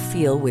what you'll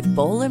feel with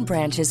Boll &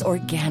 Branch's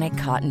organic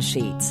cotton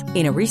sheets.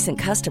 In a recent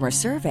customer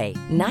survey,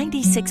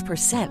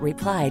 96%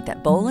 replied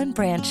that Boll &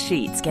 Branch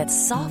sheets get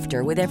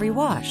softer with every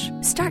wash.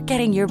 Start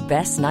getting your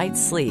best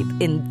night's sleep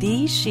in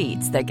these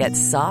sheets that get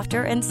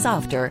softer and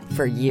softer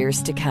for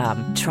years to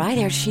come. Try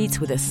their sheets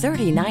with a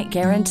 30-night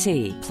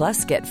guarantee.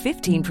 Plus, get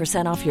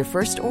 15% off your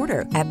first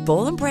order at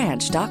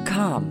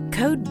bollandbranch.com.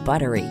 Code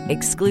BUTTERY.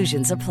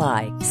 Exclusions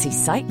apply. See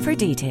site for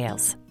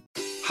details.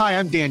 Hi,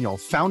 I'm Daniel,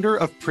 founder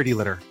of Pretty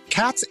Litter.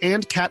 Cats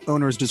and cat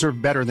owners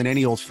deserve better than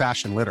any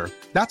old-fashioned litter.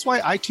 That's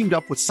why I teamed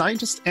up with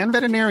scientists and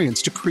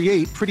veterinarians to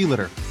create Pretty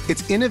Litter.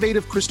 Its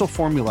innovative crystal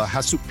formula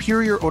has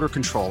superior odor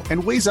control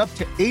and weighs up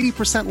to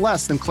 80%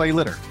 less than clay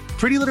litter.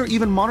 Pretty Litter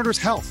even monitors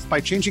health by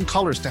changing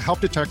colors to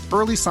help detect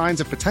early signs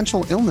of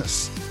potential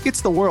illness.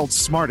 It's the world's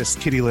smartest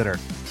kitty litter.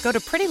 Go to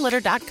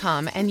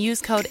prettylitter.com and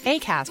use code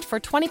ACAST for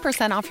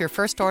 20% off your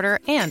first order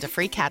and a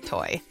free cat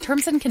toy.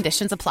 Terms and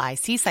conditions apply.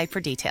 See site for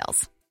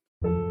details.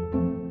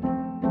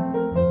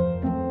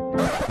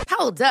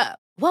 Hold up.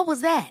 What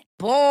was that?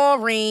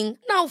 Boring.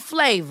 No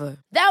flavor.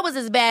 That was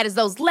as bad as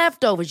those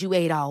leftovers you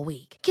ate all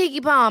week.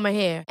 Keke Palmer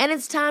here, and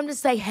it's time to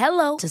say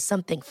hello to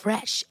something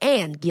fresh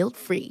and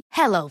guilt-free.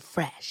 Hello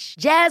Fresh.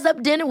 Jazz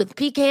up dinner with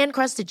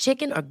pecan-crusted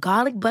chicken or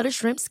garlic butter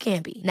shrimp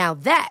scampi. Now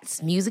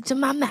that's music to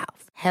my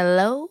mouth.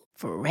 Hello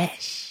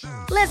Fresh.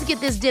 Let's get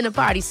this dinner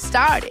party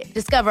started.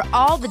 Discover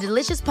all the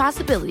delicious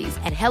possibilities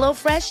at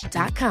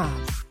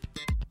HelloFresh.com.